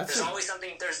 Always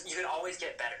something. You can always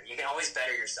get better. You can always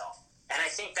better yourself. And I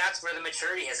think that's where the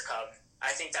maturity has come.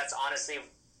 I think that's honestly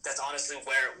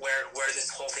where this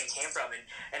whole thing came from,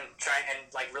 and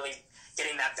really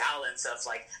getting that balance of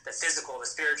like the physical, the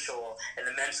spiritual, and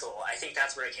the mental. I think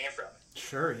that's where it came from.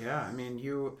 Sure, yeah. I mean,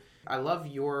 I love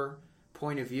your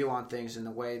point of view on things in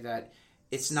the way that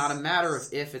it's not a matter of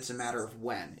if, it's a matter of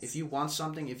when. If you want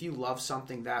something, if you love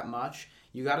something that much,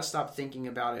 you got to stop thinking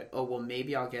about it, oh, well,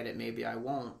 maybe I'll get it, maybe I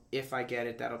won't. If I get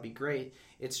it, that'll be great.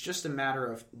 It's just a matter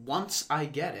of once I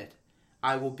get it,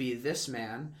 I will be this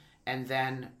man, and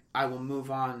then I will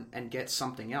move on and get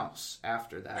something else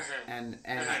after that. And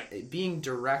being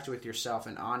direct with yourself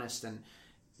and honest and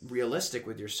realistic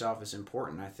with yourself is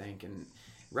important, I think. And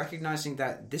recognizing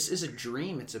that this is a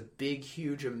dream. It's a big,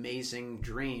 huge, amazing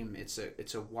dream. It's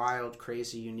a wild,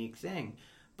 crazy, unique thing,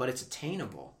 but it's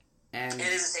attainable. And it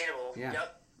is attainable. Yeah.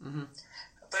 Yep. Mm-hmm.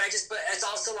 But it's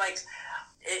also like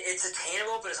it's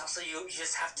attainable, but it's also you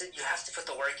have to put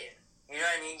the work in. You know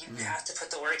what I mean? You have to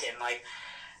put the work in. Like,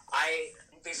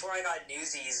 before I got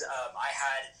Newsies,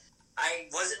 I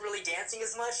wasn't really dancing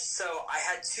as much, so I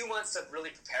had 2 months to really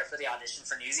prepare for the audition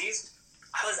for Newsies.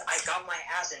 I got my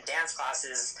ass in dance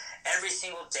classes every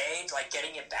single day, like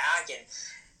getting it back and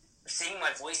seeing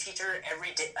my voice teacher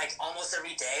every day, like almost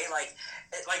every day, like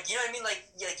you know what I mean? Like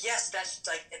yes, that's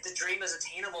like the dream is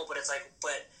attainable, but it's like,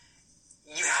 but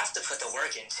you have to put the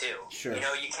work in too. Sure. You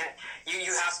know, you can't. You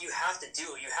have to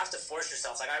do it. You have to force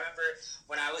yourself. Like, I remember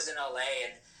when I was in LA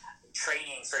and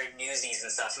training for Newsies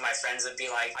and stuff, and my friends would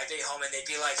be like, I'd be home and they'd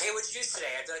be like, "Hey, what'd you do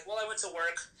today?" I'd be like, "Well, I went to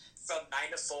work from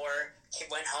 9 to 4,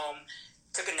 went home,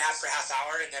 took a nap for a half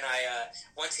hour, and then I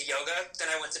went to yoga, then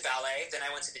I went to ballet, then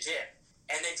I went to the gym."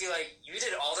 And they'd be like, "You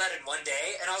did all that in one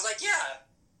day?" And I was like, "Yeah,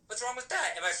 what's wrong with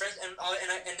that?" And my friends, and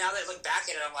now that I look back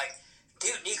at it, I'm like,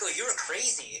 "Dude, Nico, you were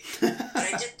crazy." But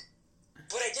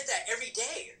I did that every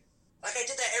day. Like, I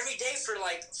did that every day for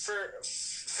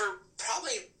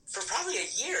probably a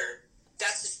year.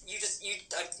 That's just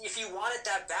if you want it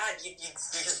that bad, you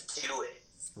just do it.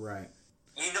 Right.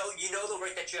 You know the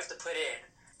work that you have to put in,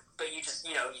 but you just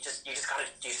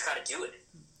gotta do it.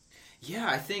 Yeah,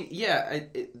 I think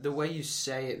the way you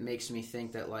say it makes me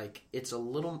think that like it's a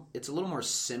little more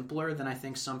simpler than I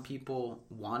think some people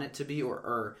want it to be,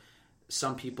 or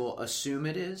some people assume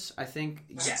it is. I think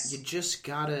yes. You just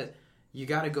gotta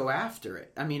go after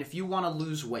it. I mean, if you want to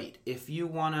lose weight, if you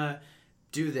want to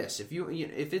do this,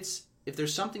 if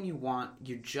there's something you want,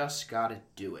 you just gotta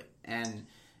do it. And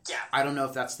yeah. I don't know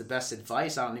if that's the best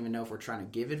advice. I don't even know if we're trying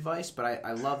to give advice, but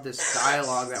I love this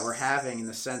dialogue that we're having in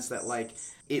the sense that like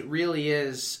it really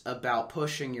is about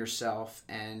pushing yourself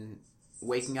and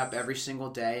waking up every single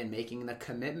day and making the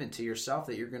commitment to yourself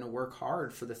that you're going to work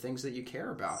hard for the things that you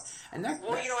care about. And that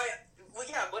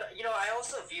I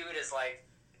also view it as like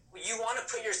you want to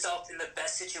put yourself in the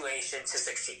best situation to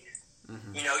succeed.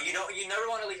 Mm-hmm. You never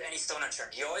want to leave any stone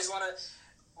unturned.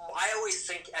 I always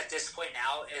think at this point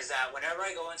now is that whenever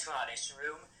I go into an audition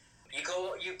room, You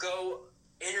go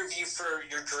interview for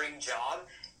your dream job.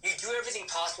 You do everything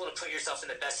possible to put yourself in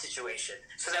the best situation,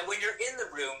 so that when you're in the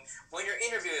room, when you're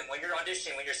interviewing, when you're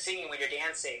auditioning, when you're singing, when you're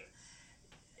dancing,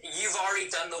 you've already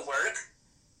done the work.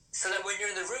 So that when you're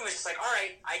in the room, it's just like, all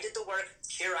right, I did the work.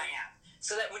 Here I am.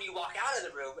 So that when you walk out of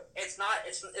the room, there's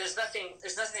nothing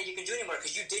that you can do anymore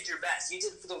because you did your best. You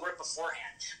did the work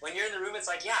beforehand. When you're in the room, it's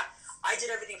like, yeah, I did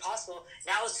everything possible.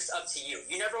 Now it's just up to you.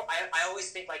 I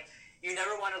always think like, you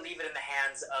never want to leave it in the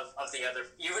hands of the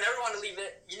other. You never want to leave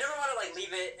it. You never want to like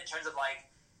leave it in terms of like,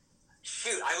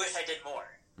 shoot, I wish I did more.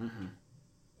 Mm-hmm.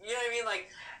 You know what I mean? Like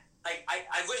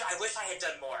I wish I had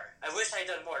done more. I wish I had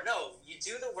done more. No, you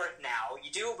do the work now.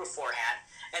 You do it beforehand,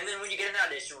 and then when you get in an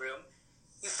audition room,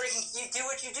 you do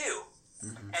what you do,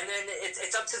 mm-hmm. and then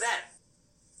it's up to them.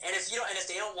 And if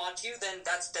they don't want you, then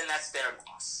that's their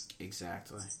loss.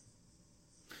 Exactly,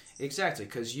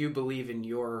 because you believe in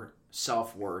your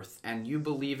self-worth and you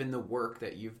believe in the work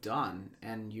that you've done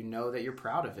and you know that you're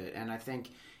proud of it. And I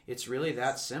think it's really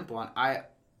that simple. And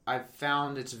I've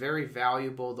found it's very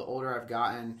valuable the older I've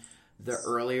gotten, the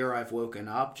earlier I've woken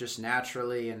up just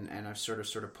naturally, and I've sort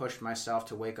of pushed myself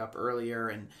to wake up earlier,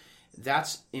 and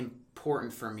that's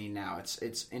important for me now.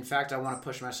 It's in fact, I want to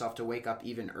push myself to wake up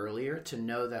even earlier, to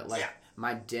know that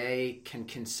my day can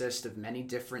consist of many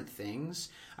different things.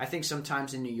 I think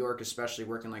sometimes in New York, especially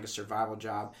working like a survival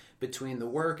job, between the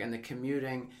work and the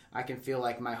commuting, I can feel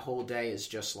like my whole day is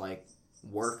just like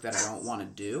work that I don't want to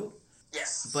do.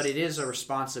 Yes. But it is a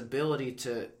responsibility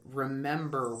to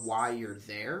remember why you're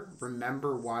there,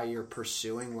 remember why you're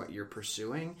pursuing what you're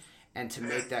pursuing, and to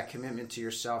make that commitment to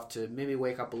yourself to maybe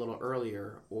wake up a little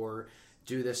earlier or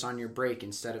do this on your break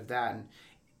instead of that. And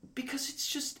because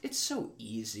it's so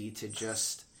easy to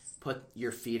just put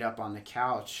your feet up on the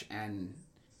couch and,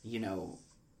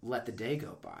 let the day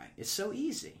go by. It's so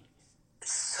easy.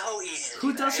 It's so easy.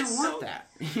 Who doesn't want that?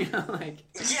 Yeah,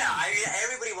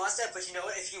 everybody wants that, but you know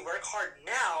what? If you work hard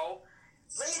now,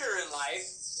 later in life,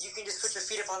 you can just put your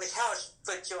feet up on the couch,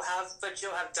 but you'll have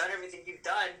done everything you've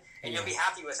done, and you'll be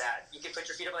happy with that. You can put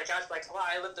your feet up on the couch, like, wow,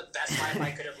 I lived the best life I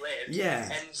could have lived. Yeah.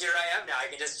 And here I am now. I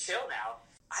can just chill now.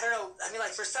 I don't know. I mean,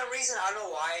 like, for some reason, I don't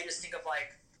know why,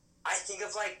 I think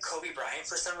of Kobe Bryant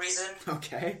for some reason.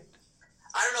 Okay.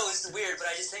 I don't know. This is weird, but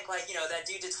I just think that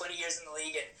dude did 20 years in the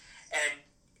league, and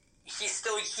he's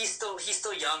still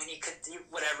young, and he could do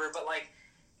whatever, but like,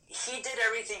 he did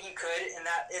everything he could in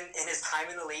his time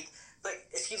in the league. But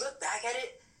if you look back at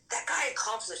it, that guy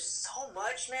accomplished so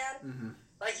much, man. Mm-hmm.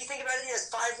 Like, you think about it, he has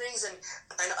 5 rings and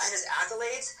his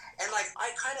accolades, and like,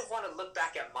 I kind of want to look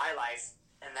back at my life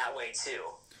in that way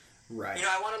too. Right.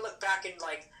 I want to look back and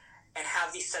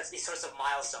have these sorts of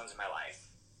milestones in my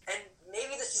life. And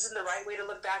maybe this isn't the right way to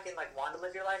look back and like want to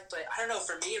live your life, but I don't know.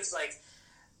 For me, it was like,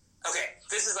 okay,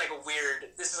 this is like a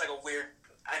weird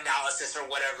analysis or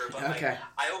whatever. But okay.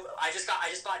 I just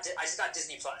got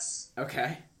Disney Plus.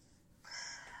 Okay.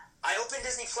 I opened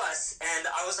Disney Plus and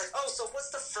I was like, oh, so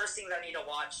what's the first thing that I need to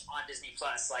watch on Disney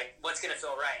Plus? Like, what's gonna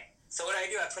feel right? So what I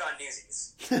put on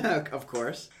Newsies. Of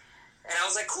course. And I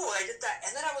was like, cool, I did that.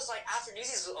 And then I was like, after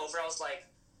Newsies was over, I was like,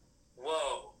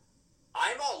 whoa,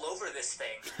 I'm all over this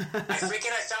thing. I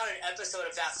found an episode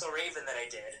of That's So Raven that I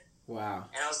did. Wow.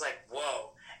 And I was like,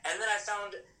 whoa. And then I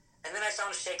found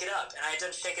Shake It Up, and I had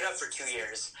done Shake It Up for 2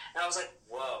 years. And I was like,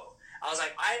 whoa. I was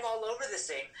like, I'm all over this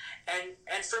thing. And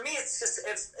for me, that's,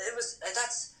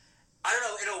 I don't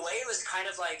know, in a way it was kind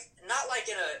of like, not like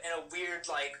in a weird,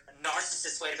 like,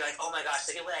 narcissist way to be like, oh my gosh,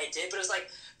 look at what I did. But it was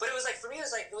like, for me,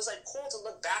 it was like cool to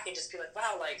look back and just be like,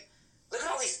 wow, like, look at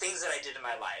all these things that I did in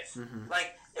my life. Mm-hmm.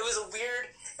 Like, it was a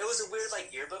weird like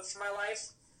yearbook for my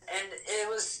life. And it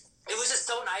was just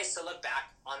so nice to look back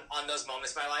on those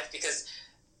moments in my life, because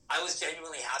I was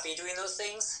genuinely happy doing those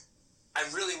things. I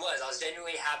really was. I was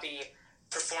genuinely happy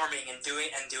performing and doing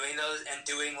those, and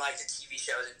doing like the TV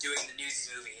shows and doing the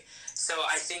Newsies movie. So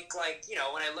I think, like,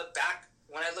 when I look back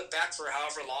for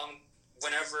however long,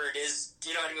 whenever it is,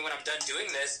 you know what I mean, when I'm done doing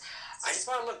this, I just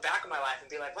want to look back on my life and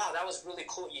be like, wow, that was really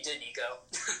cool what you did, Nico.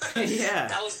 Yeah.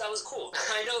 That was cool.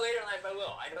 I know later in life I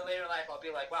will. I know later in life I'll be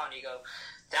like, wow, Nico,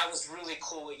 that was really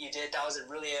cool what you did. That was a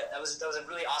really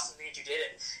really awesome thing that you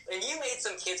did. And you made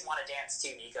some kids want to dance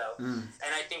too, Nico. Mm.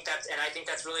 And I think that's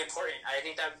really important. I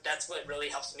think that's what really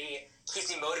helps me, keeps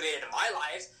me motivated in my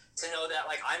life, to know that,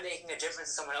 like, I'm making a difference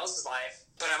in someone else's life,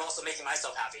 but I'm also making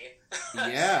myself happy.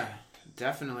 Yeah,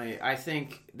 definitely. I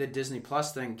think the Disney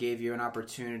Plus thing gave you an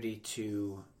opportunity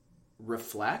to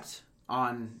reflect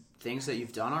on things that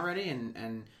you've done already,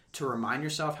 and to remind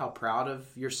yourself how proud of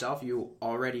yourself you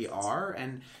already are.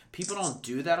 And people don't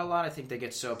do that a lot. I think they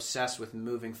get so obsessed with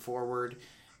moving forward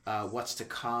what's to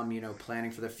come,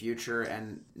 planning for the future,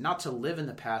 and not to live in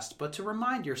the past, but to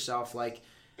remind yourself, like,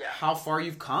 how far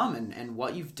you've come and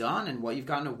what you've done and what you've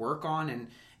gotten to work on and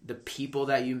the people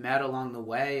that you met along the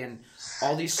way and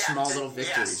all these small little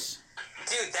victories.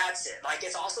 Dude, that's it. Like,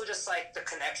 it's also just, like, the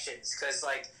connections, because,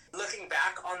 like, looking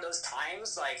back on those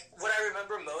times, like, what I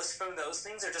remember most from those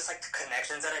things are just, like, the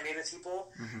connections that I made with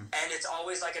people, and it's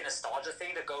always, like, a nostalgia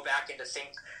thing to go back and to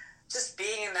think, just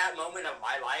being in that moment of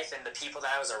my life and the people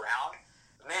that I was around,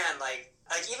 man, like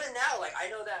even now, like, I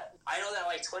know that,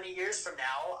 like, 20 years from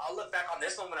now, I'll look back on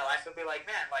this moment of life and be like,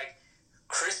 man, like,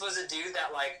 Chris was a dude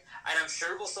that, like, and I'm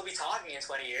sure we'll still be talking in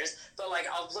 20 years, but, like,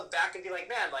 I'll look back and be like,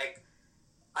 man, like,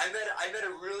 I met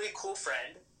a really cool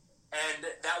friend, and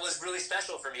that was really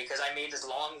special for me because I made this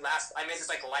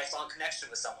like lifelong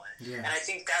connection with someone. Yeah. And I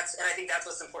think that's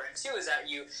what's important too, is that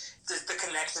the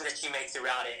connection that you make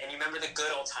throughout it, and you remember the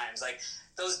good old times, like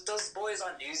those boys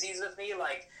on Newsies with me,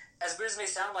 like, as weird as it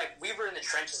may sound, like, we were in the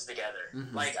trenches together.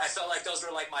 Like, I felt like those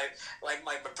were like my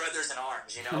brothers in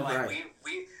arms, like right.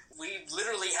 we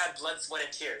literally had blood, sweat,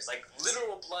 and tears, like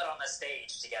literal blood on the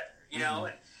stage together, know,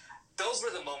 and those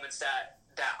were the moments that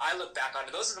I look back on.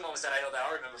 Those are the moments that I know that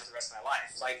I'll remember for the rest of my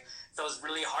life. Like, those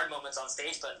really hard moments on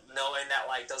stage, but knowing that,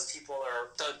 like, those people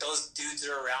those dudes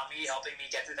are around me, helping me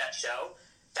get through that show.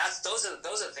 Those are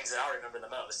the things that I'll remember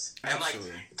the most. Absolutely.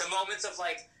 And, like, the moments of,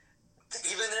 like,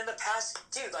 even in the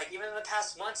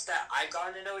past months that I've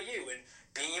gotten to know you and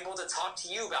being able to talk to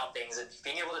you about things and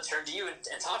being able to turn to you and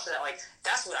talk to that, like,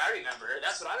 that's what I remember.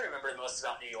 That's what I remember the most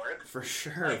about New York. For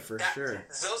sure, like, sure.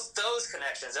 Those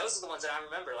connections, those are the ones that I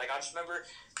remember. Like, I just remember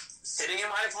sitting in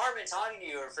my apartment talking to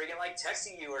you, or freaking, like,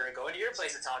 texting you, or going to your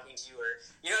place and talking to you, or,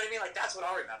 you know what I mean? Like, that's what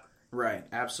I'll remember. Right,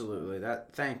 absolutely.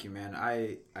 Thank you, man.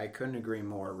 I couldn't agree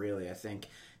more, really. I think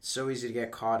it's so easy to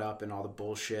get caught up in all the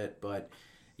bullshit, but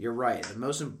you're right. The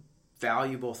most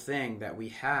valuable thing that we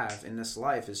have in this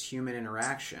life is human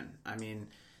interaction. I mean,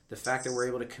 the fact that we're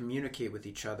able to communicate with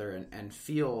each other and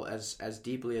feel as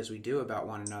deeply as we do about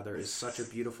one another is such a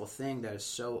beautiful thing that is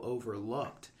so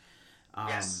overlooked.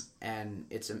 Yes. And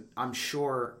I'm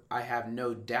sure, I have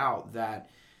no doubt that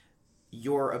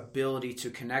your ability to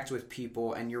connect with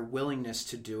people and your willingness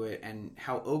to do it and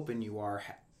how open you are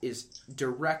is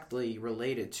directly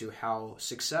related to how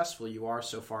successful you are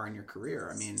so far in your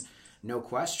career. I mean, no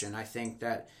question. I think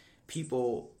that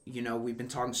people, we've been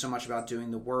talking so much about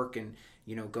doing the work and,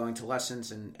 going to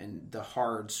lessons and the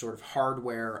hard sort of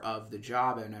hardware of the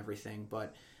job and everything,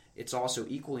 but it's also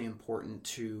equally important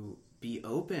to be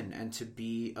open and to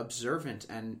be observant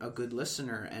and a good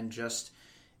listener and just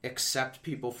accept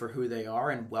people for who they are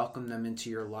and welcome them into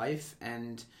your life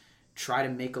and try to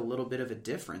make a little bit of a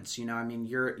difference. I mean,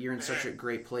 you're in such a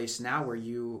great place now where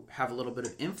you have a little bit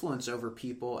of influence over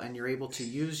people and you're able to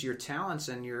use your talents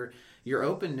and your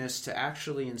openness to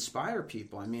actually inspire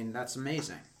people. I mean, that's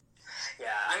amazing. Yeah,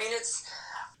 I mean,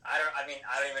 I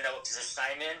don't even know what position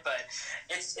I'm in, but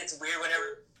it's weird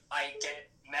whenever I get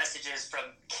messages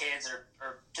from kids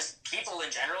or just people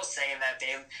in general saying that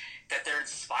they're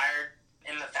inspired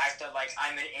in the fact that, like,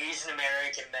 I'm an Asian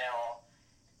American male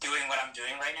doing what I'm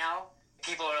doing right now.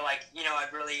 People are like, I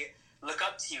really look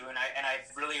up to you, and I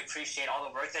really appreciate all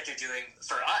the work that you're doing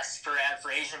for us, for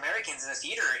Asian Americans in the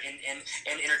theater, in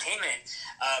entertainment.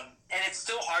 And it's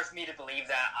still hard for me to believe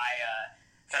that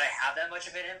I have that much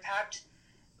of an impact.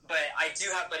 But I do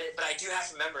have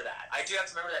to remember that. I do have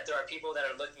to remember that there are people that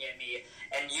are looking at me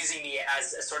and using me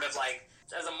as a sort of, like,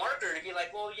 as a marker to be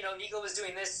like, well, Nico was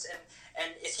doing this,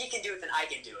 and if he can do it, then I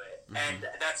can do it. And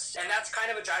that's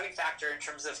kind of a driving factor in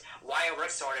terms of why I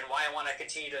work so hard and why I want to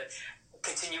continue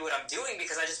what I'm doing,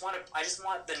 because I just want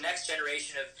the next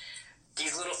generation of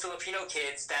these little Filipino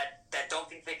kids that don't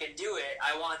think they can do it.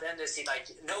 I want them to see,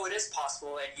 like, no, it is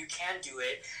possible, and you can do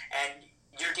it, and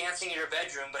you're dancing in your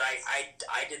bedroom, but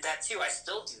I did that too. I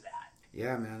still do that.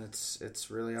 Yeah, man,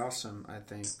 it's really awesome. I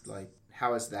think, like,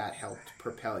 how has that helped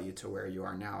propel you to where you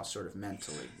are now, sort of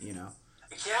mentally, Yeah,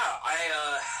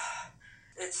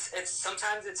 it's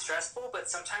sometimes it's stressful, but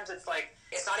sometimes it's like,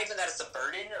 it's not even that it's a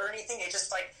burden or anything. It's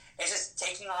just like, it's just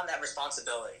taking on that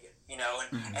responsibility,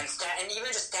 and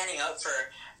even just standing up for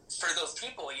those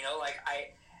people, like,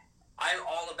 I'm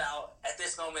all about, at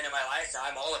this moment in my life now,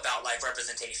 I'm all about, like,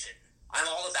 representation. I'm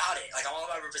all about it. Like, I'm all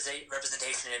about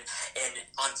representation in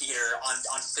on theater,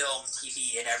 on film,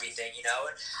 TV, and everything,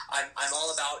 I'm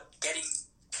all about getting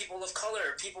people of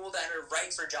color, people that are right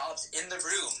for jobs in the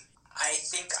room. I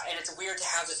think, and it's weird to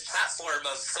have this platform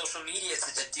of social media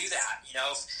to do that,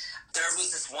 There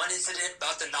was this one incident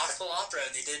about the Knoxville Opera,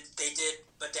 and they did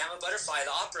Madame Butterfly,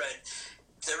 the opera, and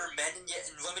there were men and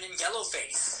women in yellow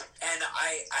face. And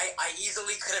I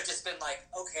easily could have just been like,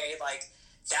 okay, like,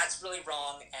 that's really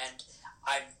wrong, and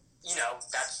I'm, you know,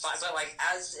 that's fine. But, like,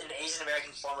 as an Asian American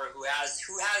performer who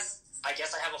has, I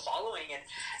guess I have a following, and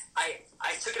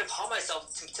I took it upon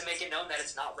myself to make it known that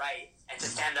it's not right, and to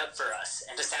stand up for us,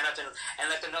 and to stand up and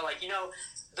let them know, like, you know,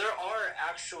 there are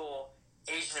actual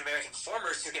Asian American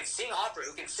performers who can sing opera,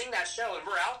 who can sing that show, and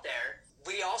we're out there.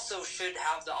 We also should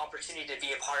have the opportunity to be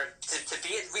a part of, to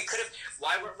be, we could have,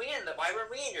 why weren't we in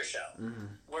your show?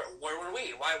 Mm-hmm. Where were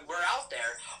we? Why we're out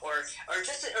there? Or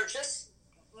just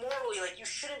morally, like, you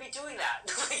shouldn't be doing that.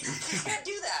 Like, you can't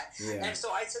do that. Yeah. And so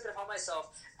I took it upon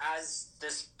myself as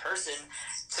this person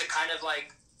to kind of,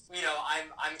 like, you know,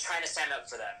 I'm trying to stand up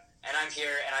for them, and I'm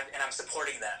here, and I'm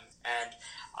supporting them, and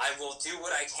I will do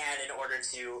what I can in order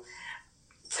to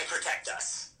protect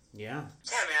us. Yeah.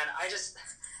 Yeah, man.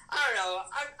 I don't know.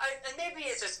 And maybe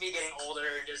it's just me getting older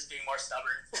and just being more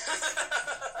stubborn.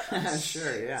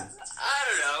 Sure, yeah. I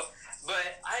don't know.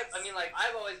 But I mean, like,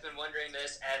 I've always been wondering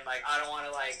this, and, like, I don't want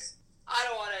to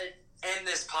end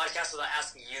this podcast without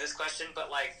asking you this question, but,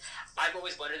 like, I've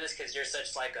always wondered this because you're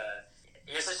such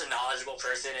a knowledgeable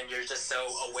person, and you're just so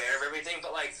aware of everything.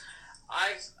 But, like,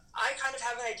 I kind of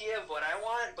have an idea of what I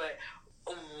want, but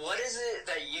what is it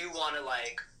that you want to,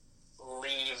 like,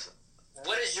 leave?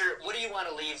 What do you want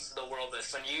to leave the world with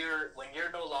when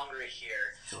you're no longer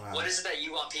here? Wow. What is it that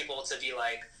you want people to be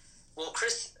like, well,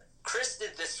 Chris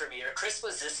did this for me, or Chris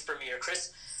was this for me, or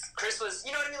Chris was,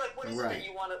 you know what I mean? Like, what is it that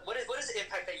you want to, what is the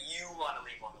impact that you want to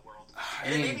leave on the world?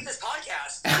 And then maybe this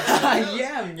podcast.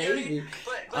 Yeah, maybe. You know what I mean?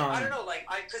 But I don't know, like,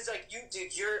 because, like, you,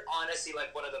 dude, you're honestly,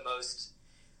 like, one of the most,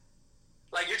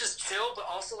 like, you're just chill, but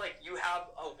also, like, you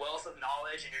have a wealth of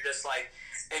knowledge, and you're just, like,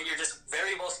 and you're just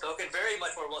very well spoken, very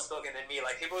much more well spoken than me.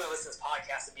 Like, people are gonna listen to this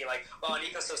podcast and be like, "Wow,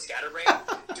 Nico's so scatterbrained."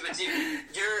 But dude,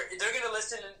 they're gonna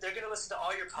listen to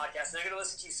all your podcasts, and they're gonna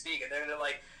listen to you speak, and they're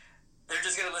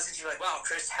just gonna listen to you like, "Wow,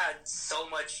 Chris had so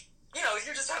much." You know,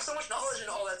 you just have so much knowledge and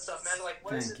all that stuff, man. Like,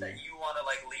 what is it that you want to,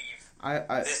 like,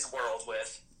 leave this world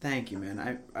with? Thank you,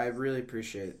 man. I really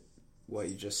appreciate what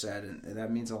you just said, and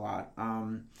that means a lot.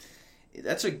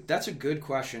 That's a good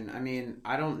question. I mean,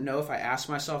 I don't know if I ask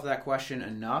myself that question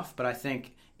enough, but I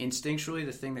think instinctually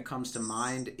the thing that comes to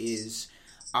mind is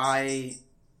I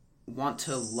want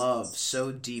to love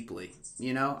so deeply.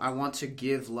 You know, I want to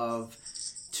give love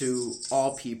to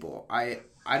all people. I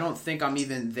don't think I'm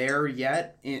even there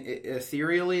yet,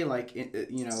 ethereally, like,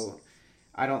 you know,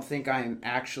 I don't think I'm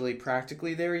actually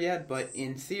practically there yet, but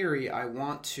in theory, I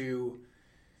want to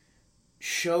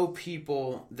show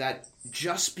people that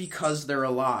just because they're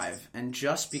alive and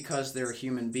just because they're a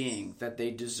human being, that they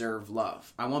deserve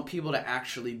love. I want people to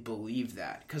actually believe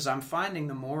that, because I'm finding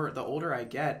the older I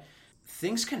get,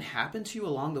 things can happen to you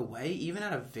along the way, even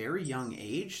at a very young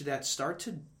age, that start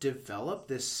to develop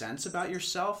this sense about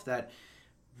yourself that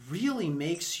really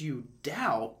makes you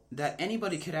doubt that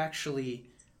anybody could actually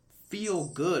feel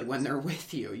good when they're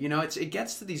with you. You know, it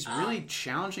gets to these really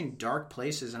challenging, dark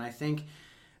places, and I think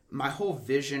my whole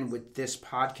vision with this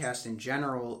podcast in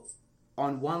general,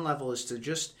 on one level, is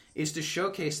to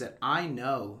showcase that I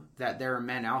know that there are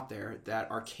men out there that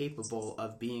are capable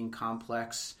of being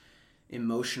complex,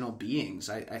 emotional beings.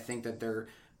 I think that there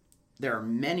are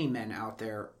many men out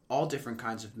there, all different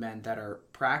kinds of men, that are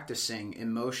practicing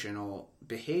emotional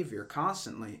behavior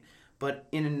constantly. But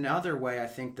in another way, I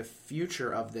think the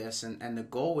future of this and the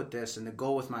goal with this and the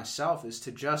goal with myself is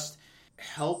to just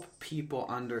help people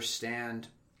understand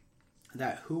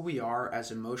that who we are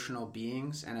as emotional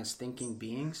beings and as thinking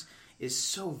beings is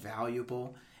so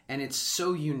valuable, and it's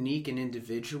so unique and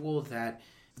individual that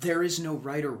there is no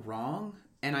right or wrong.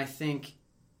 And I think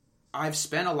I've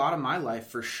spent a lot of my life,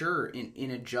 for sure,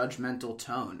 in a judgmental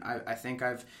tone. I think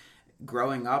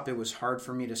growing up, it was hard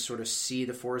for me to sort of see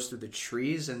the forest through the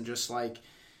trees and just, like,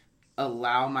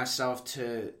 allow myself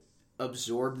to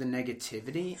absorb the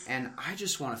negativity, and I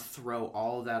just want to throw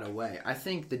all of that away. I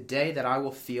think the day that I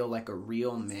will feel like a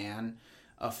real man,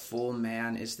 a full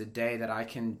man, is the day that I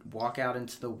can walk out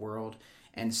into the world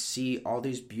and see all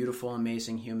these beautiful,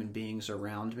 amazing human beings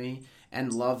around me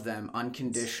and love them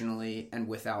unconditionally and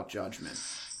without judgment.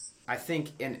 I think,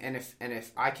 and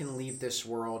if I can leave this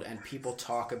world and people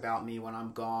talk about me when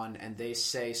I'm gone and they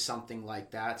say something like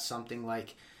that, something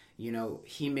like, you know,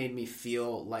 he made me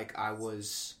feel like I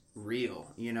was real,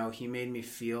 you know, he made me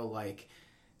feel like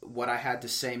what I had to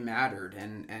say mattered,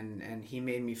 and he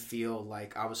made me feel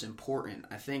like I was important.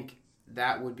 I think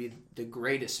that would be the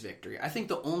greatest victory. I think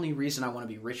the only reason I want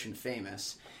to be rich and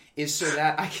famous is so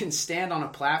that I can stand on a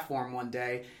platform one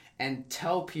day and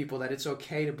tell people that it's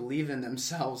okay to believe in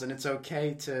themselves and it's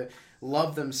okay to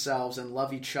love themselves and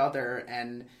love each other,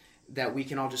 and that we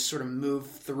can all just sort of move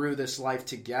through this life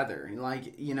together.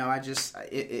 Like, you know,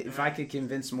 if I could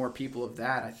convince more people of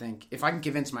that, I think if I can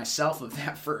convince myself of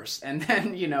that first and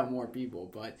then, you know, more people.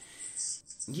 But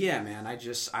yeah, man, I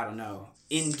don't know.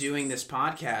 In doing this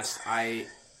podcast, I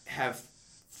have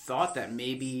thought that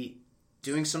maybe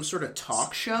doing some sort of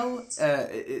talk show,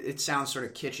 it sounds sort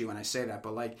of kitschy when I say that,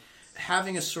 but like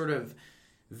having a sort of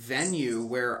venue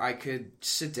where I could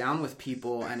sit down with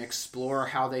people and explore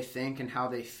how they think and how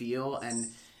they feel, and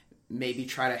maybe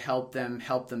try to help them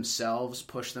help themselves,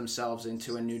 push themselves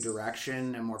into a new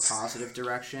direction, a more positive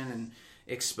direction, and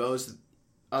expose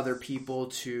other people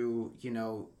to, you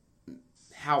know,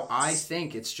 how I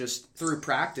think it's just through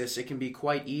practice, it can be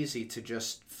quite easy to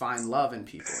just find love in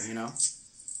people, you know?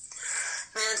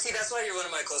 Man, see, that's why you're one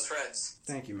of my close friends.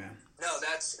 Thank you, man. No,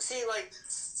 that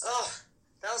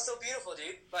was so beautiful,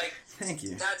 dude. Like, thank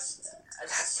you. That's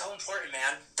so important,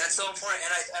 man. That's so important,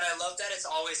 and I love that it's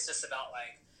always just about,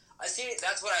 like,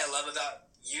 that's what I love about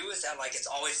you, is that, like, it's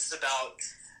always just about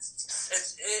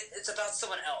it's about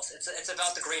someone else. It's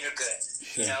about the greater good,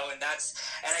 sure. You know, and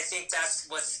I think that's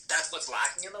what's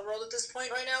lacking in the world at this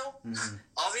point right now,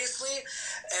 obviously,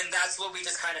 and that's what we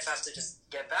just kind of have to just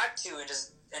get back to, and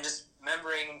just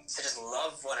remembering to just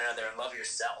love one another and love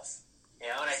yourself. You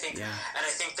know, and I think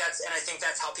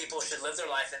that's how people should live their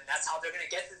life, and that's how they're going to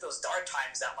get through those dark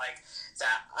times. I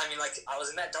was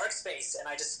in that dark space, and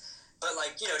but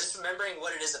like, you know, just remembering what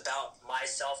it is about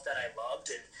myself that I loved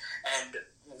and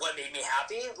what made me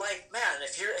happy. Like, man,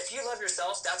 if you love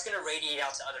yourself, that's going to radiate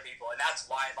out to other people, and that's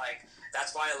why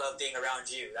I love being around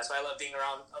you. That's why I love being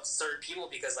around certain people,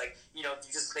 because, like, you know,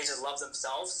 they just love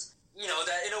themselves. You know,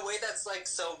 that in a way that's like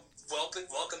so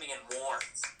welcoming and warm.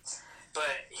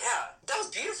 But yeah, that was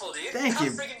beautiful, dude. Thank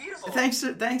you. That was freaking beautiful.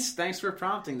 Thanks for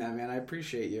prompting that, man. I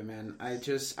appreciate you, man. I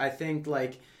think,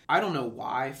 like, I don't know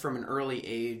why, from an early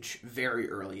age, very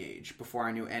early age, before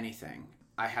I knew anything,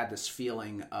 I had this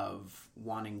feeling of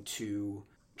wanting to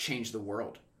change the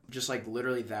world. Just like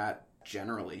literally that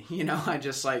generally, you know,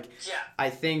 I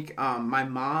think my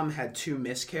mom had 2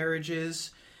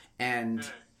 miscarriages, and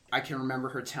I can remember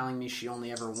her telling me she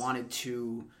only ever wanted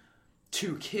two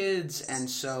kids, and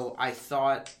so I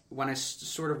thought, when I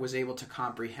sort of was able to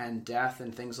comprehend death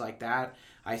and things like that,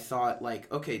 I thought,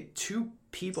 like, okay, 2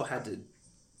 people had to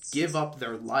give up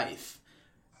their life,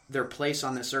 their place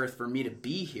on this earth, for me to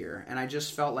be here, and I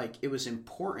just felt like it was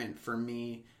important for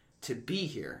me to be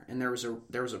here, and there was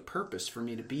a purpose for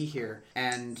me to be here.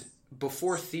 And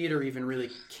before theater even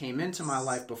really came into my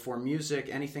life, before music,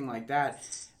 anything like that,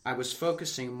 I was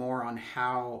focusing more on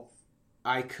how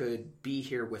I could be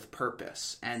here with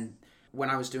purpose. And when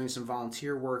I was doing some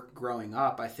volunteer work growing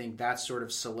up, I think that sort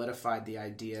of solidified the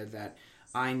idea that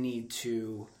I need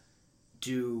to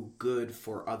do good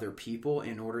for other people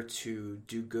in order to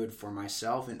do good for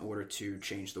myself, in order to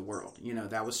change the world. You know,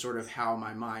 that was sort of how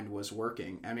my mind was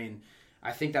working. I mean,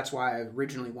 I think that's why I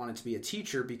originally wanted to be a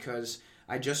teacher, because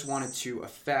I just wanted to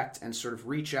affect and sort of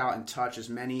reach out and touch as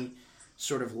many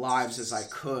sort of lives as I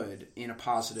could in a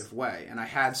positive way. And I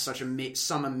had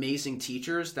some amazing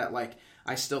teachers that, like,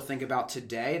 I still think about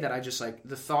today, that I just, like,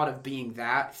 the thought of being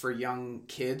that for young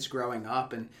kids growing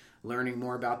up and learning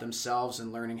more about themselves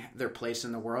and learning their place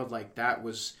in the world, like, that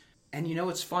was. And you know,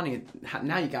 it's funny,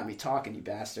 now you got me talking, you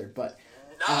bastard, but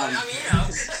now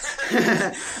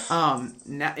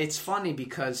it's funny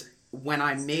because when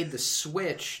I made the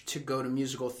switch to go to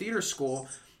musical theater school,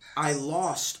 I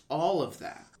lost all of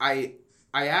that. I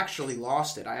actually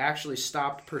lost it. I actually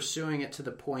stopped pursuing it to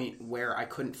the point where I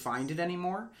couldn't find it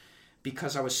anymore,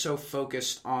 because I was so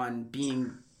focused on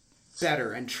being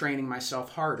better and training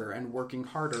myself harder and working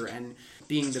harder and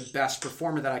being the best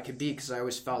performer that I could be, because I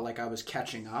always felt like I was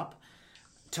catching up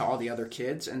to all the other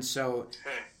kids. And so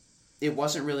it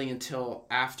wasn't really until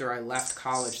after I left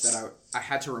college that I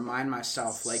had to remind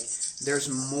myself, like, there's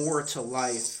more to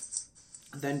life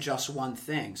than just one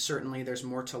thing. Certainly there's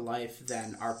more to life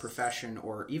than our profession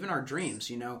or even our dreams.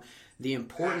 You know, the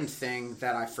important thing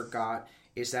that I forgot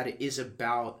is that it is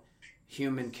about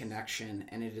human connection,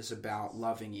 and it is about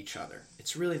loving each other.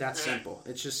 It's really that simple.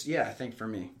 It's just, I think for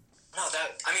me. No,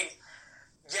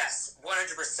 yes,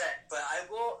 100%. But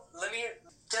let me,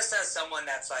 just as someone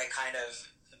that's, like, kind of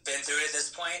been through it at this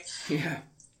point,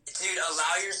 dude,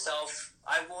 allow yourself,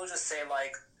 I will just say,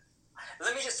 like,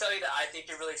 let me just tell you that I think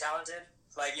you're really talented.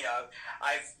 Like, you know,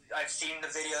 I've seen the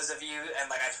videos of you, and,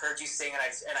 like, I've heard you sing,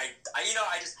 and I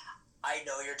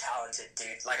know you're talented,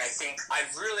 dude. Like, I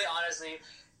really honestly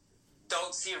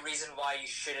don't see a reason why you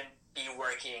shouldn't be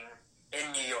working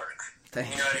in New York.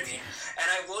 Thank you know what I mean? And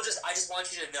I just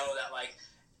want you to know that, like,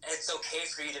 it's okay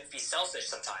for you to be selfish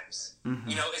sometimes. Mm-hmm.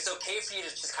 You know, it's okay for you to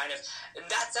just kind of, and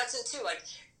that's it too. Like,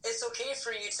 it's okay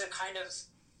for you to kind of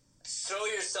throw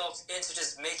yourself into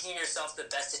just making yourself the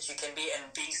best that you can be and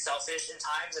being selfish in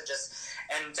times,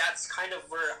 and that's kind of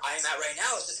where I'm at right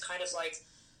now. It's just kind of like,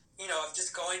 you know, I'm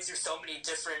just going through so many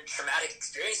different traumatic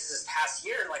experiences this past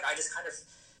year. Like, I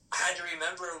had to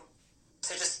remember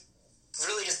to just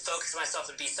really just focus on myself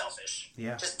and be selfish.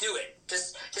 Yeah. Just do it.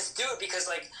 Just do it, because,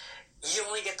 like, you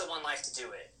only get the one life to do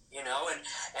it, you know?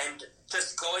 And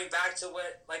just going back to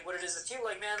what it is with you,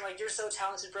 like, man, like, you're so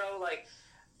talented, bro. Like,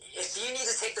 if you need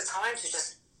to take the time to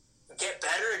just get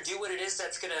better and do what it is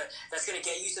that's gonna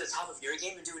get you to the top of your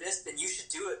game and do what it is, then you should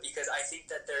do it, because I think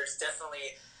that there's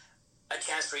definitely a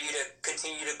chance for you to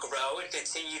continue to grow and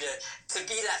continue to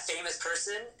be that famous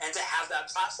person, and to have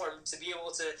that platform to be able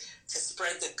to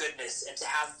spread the goodness, and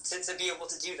to be able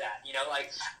to do that. You know, like,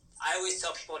 I always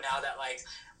tell people now that, like,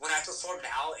 when I perform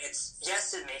now, it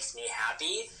makes me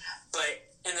happy, but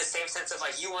in the same sense of,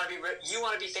 like, you want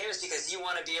to be famous because you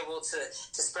want to be able to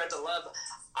spread the love.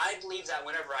 I believe that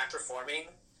whenever I'm performing,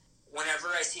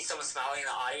 whenever I see someone smiling in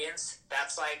the audience,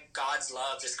 that's like God's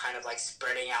love just kind of like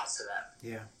spreading out to them.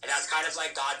 Yeah. And that's kind of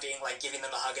like God being like, giving them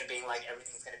a hug and being like,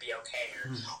 everything's going to be okay.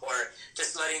 Or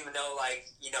just letting them know, like,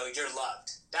 you know, you're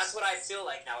loved. That's what I feel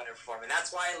like now when I perform. And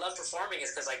that's why I love performing,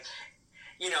 is because, like,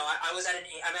 you know, I'm at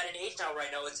an age now where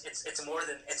I know it's more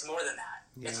than that.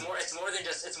 Yeah. It's more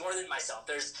than myself.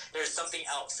 There's something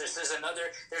else. There's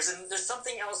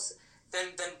something else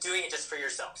than doing it just for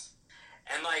yourself.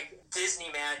 And, like, Disney,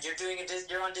 man,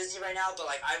 you're on Disney right now, but,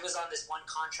 like, I was on this one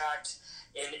contract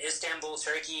in Istanbul,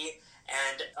 Turkey,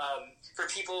 and for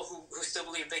people who still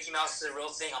believe Mickey Mouse is a real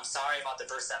thing, I'm sorry about to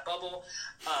burst that bubble.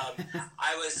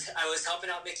 I was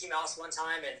helping out Mickey Mouse one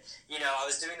time, and, you know, I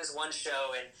was doing this one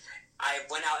show, and I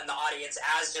went out in the audience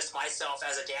as just myself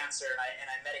as a dancer, and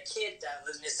I met a kid that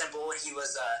lived in Istanbul, and he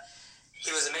was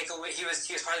part of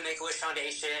the Make-A-Wish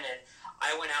Foundation, and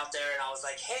I went out there and I was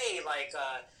like, hey, like,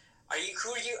 are you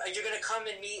gonna come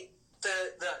and meet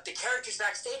the characters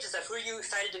backstage and stuff? Who are you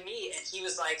excited to meet? And he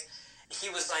was like,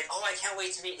 oh, I can't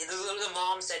wait to meet. The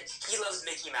mom said he loves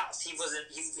Mickey Mouse. He wasn't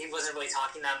really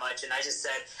talking that much, and I just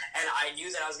said, and I knew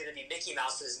that I was gonna be Mickey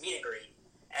Mouse for this meet and greet.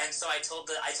 And so I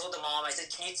told the mom, I said,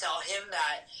 can you tell him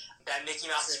that Mickey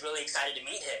Mouse is really excited to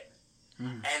meet him?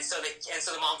 And so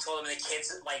the mom told him, and the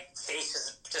kid's, like,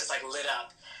 face just like lit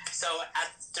up. So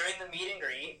during the meet and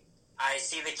greet, I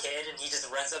see the kid, and he just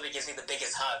runs up and gives me the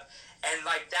biggest hug. And,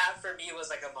 like, that for me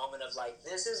was like a moment of, like,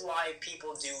 this is why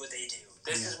people do what they do.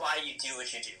 This is why you do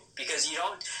what you do, because you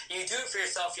do it for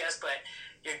yourself, yes, but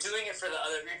you're doing it for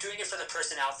you're doing it for the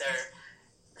person out there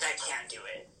that can't do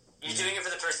it. You're doing it for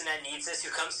the person that needs this, who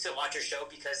comes to watch your show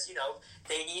because, you know,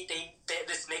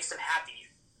 this makes them happy.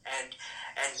 And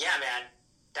yeah, man,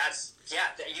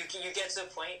 you get to a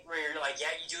point where you're like, yeah,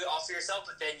 you do it all for yourself,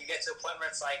 but then you get to a point where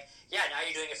it's like, yeah, now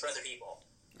you're doing it for other people.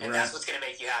 And that's what's going to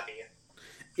make you happy.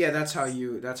 Yeah, that's how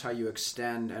you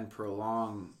extend and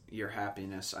prolong your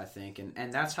happiness, I think.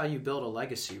 And that's how you build a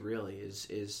legacy, really,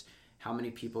 is how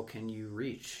many people can you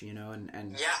reach, you know?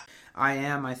 And yeah.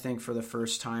 I think, for the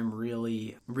first time,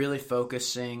 really, really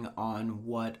focusing on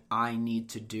what I need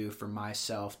to do for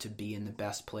myself to be in the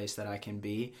best place that I can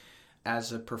be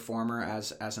as a performer,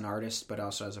 as an artist, but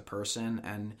also as a person.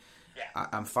 And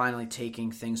I'm finally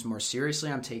taking things more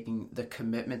seriously. I'm taking the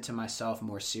commitment to myself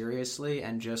more seriously,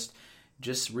 and just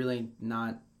really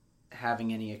not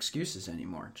having any excuses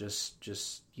anymore.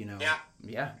 Just you know,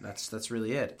 that's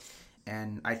really it.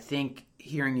 And I think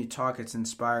hearing you talk, it's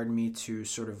inspired me to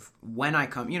sort of, when I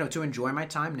come, you know, to enjoy my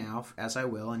time now, as I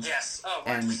will. And, yes. Oh,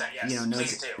 100%, and, yes. You know,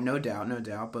 Please do. No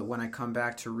doubt. But when I come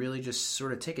back, to really just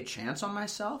sort of take a chance on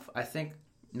myself. I think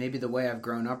maybe the way I've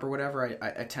grown up or whatever,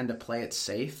 I tend to play it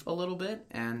safe a little bit.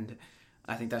 And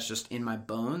I think that's just in my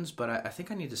bones. But I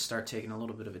think I need to start taking a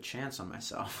little bit of a chance on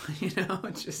myself. You know,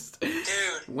 just... Dude.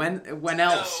 When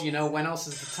else? No. You know, when else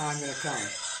is the time going to come?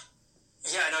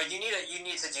 Yeah, no, you need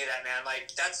to do that, man. Like,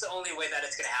 that's the only way that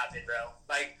it's gonna happen, bro.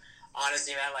 Like,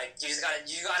 honestly, man, like, you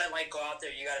gotta like, go out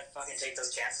there, you gotta fucking take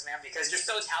those chances, man, because you're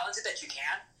so talented that you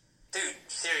can. Dude,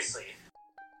 seriously.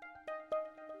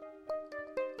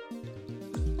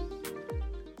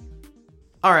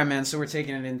 All right, man, so we're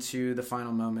taking it into the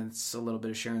final moments, a little bit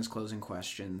of Sharon's closing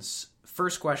questions.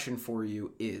 First question for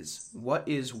you is, what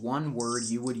is one word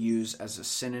you would use as a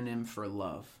synonym for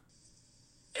love?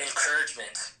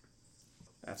 Encouragement.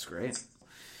 That's great.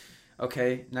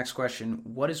 Okay, next question.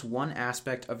 What is one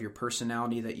aspect of your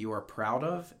personality that you are proud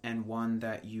of, and one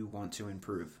that you want to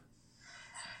improve?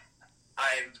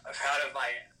 I'm proud of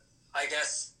I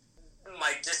guess,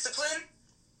 my discipline.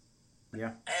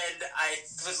 Yeah. And I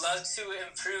would love to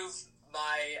improve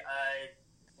my, I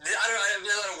don't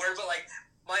know a word, but like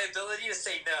my ability to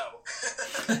say no.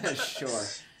 Sure.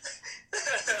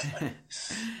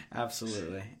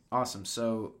 Absolutely. Awesome.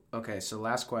 So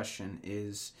last question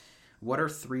is, what are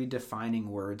 3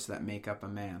 defining words that make up a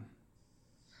man?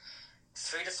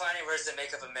 3 defining words that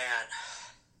make up a man.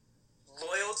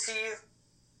 Loyalty,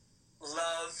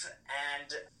 love,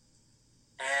 and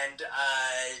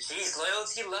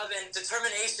loyalty, love, and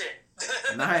determination.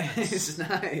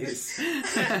 Nice.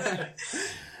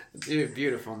 Dude,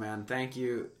 beautiful, man. Thank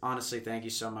you. Honestly, thank you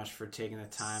so much for taking the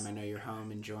time. I know you're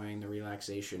home enjoying the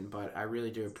relaxation, but I really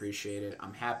do appreciate it.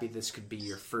 I'm happy this could be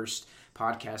your first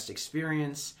podcast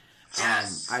experience.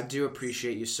 Yes. I do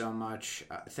appreciate you so much.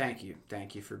 Thank you.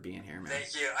 Thank you for being here, man.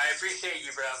 Thank you. I appreciate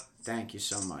you, bro. Thank you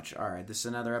so much. All right, this is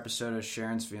another episode of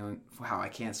Sharon's Feeling. Wow, I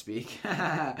can't speak.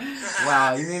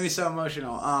 Wow, you made me so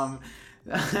emotional.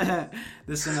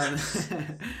 This is another.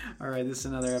 All right, this is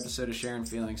another episode of Sharon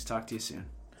Feelings. Talk to you soon.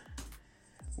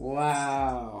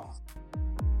 Wow.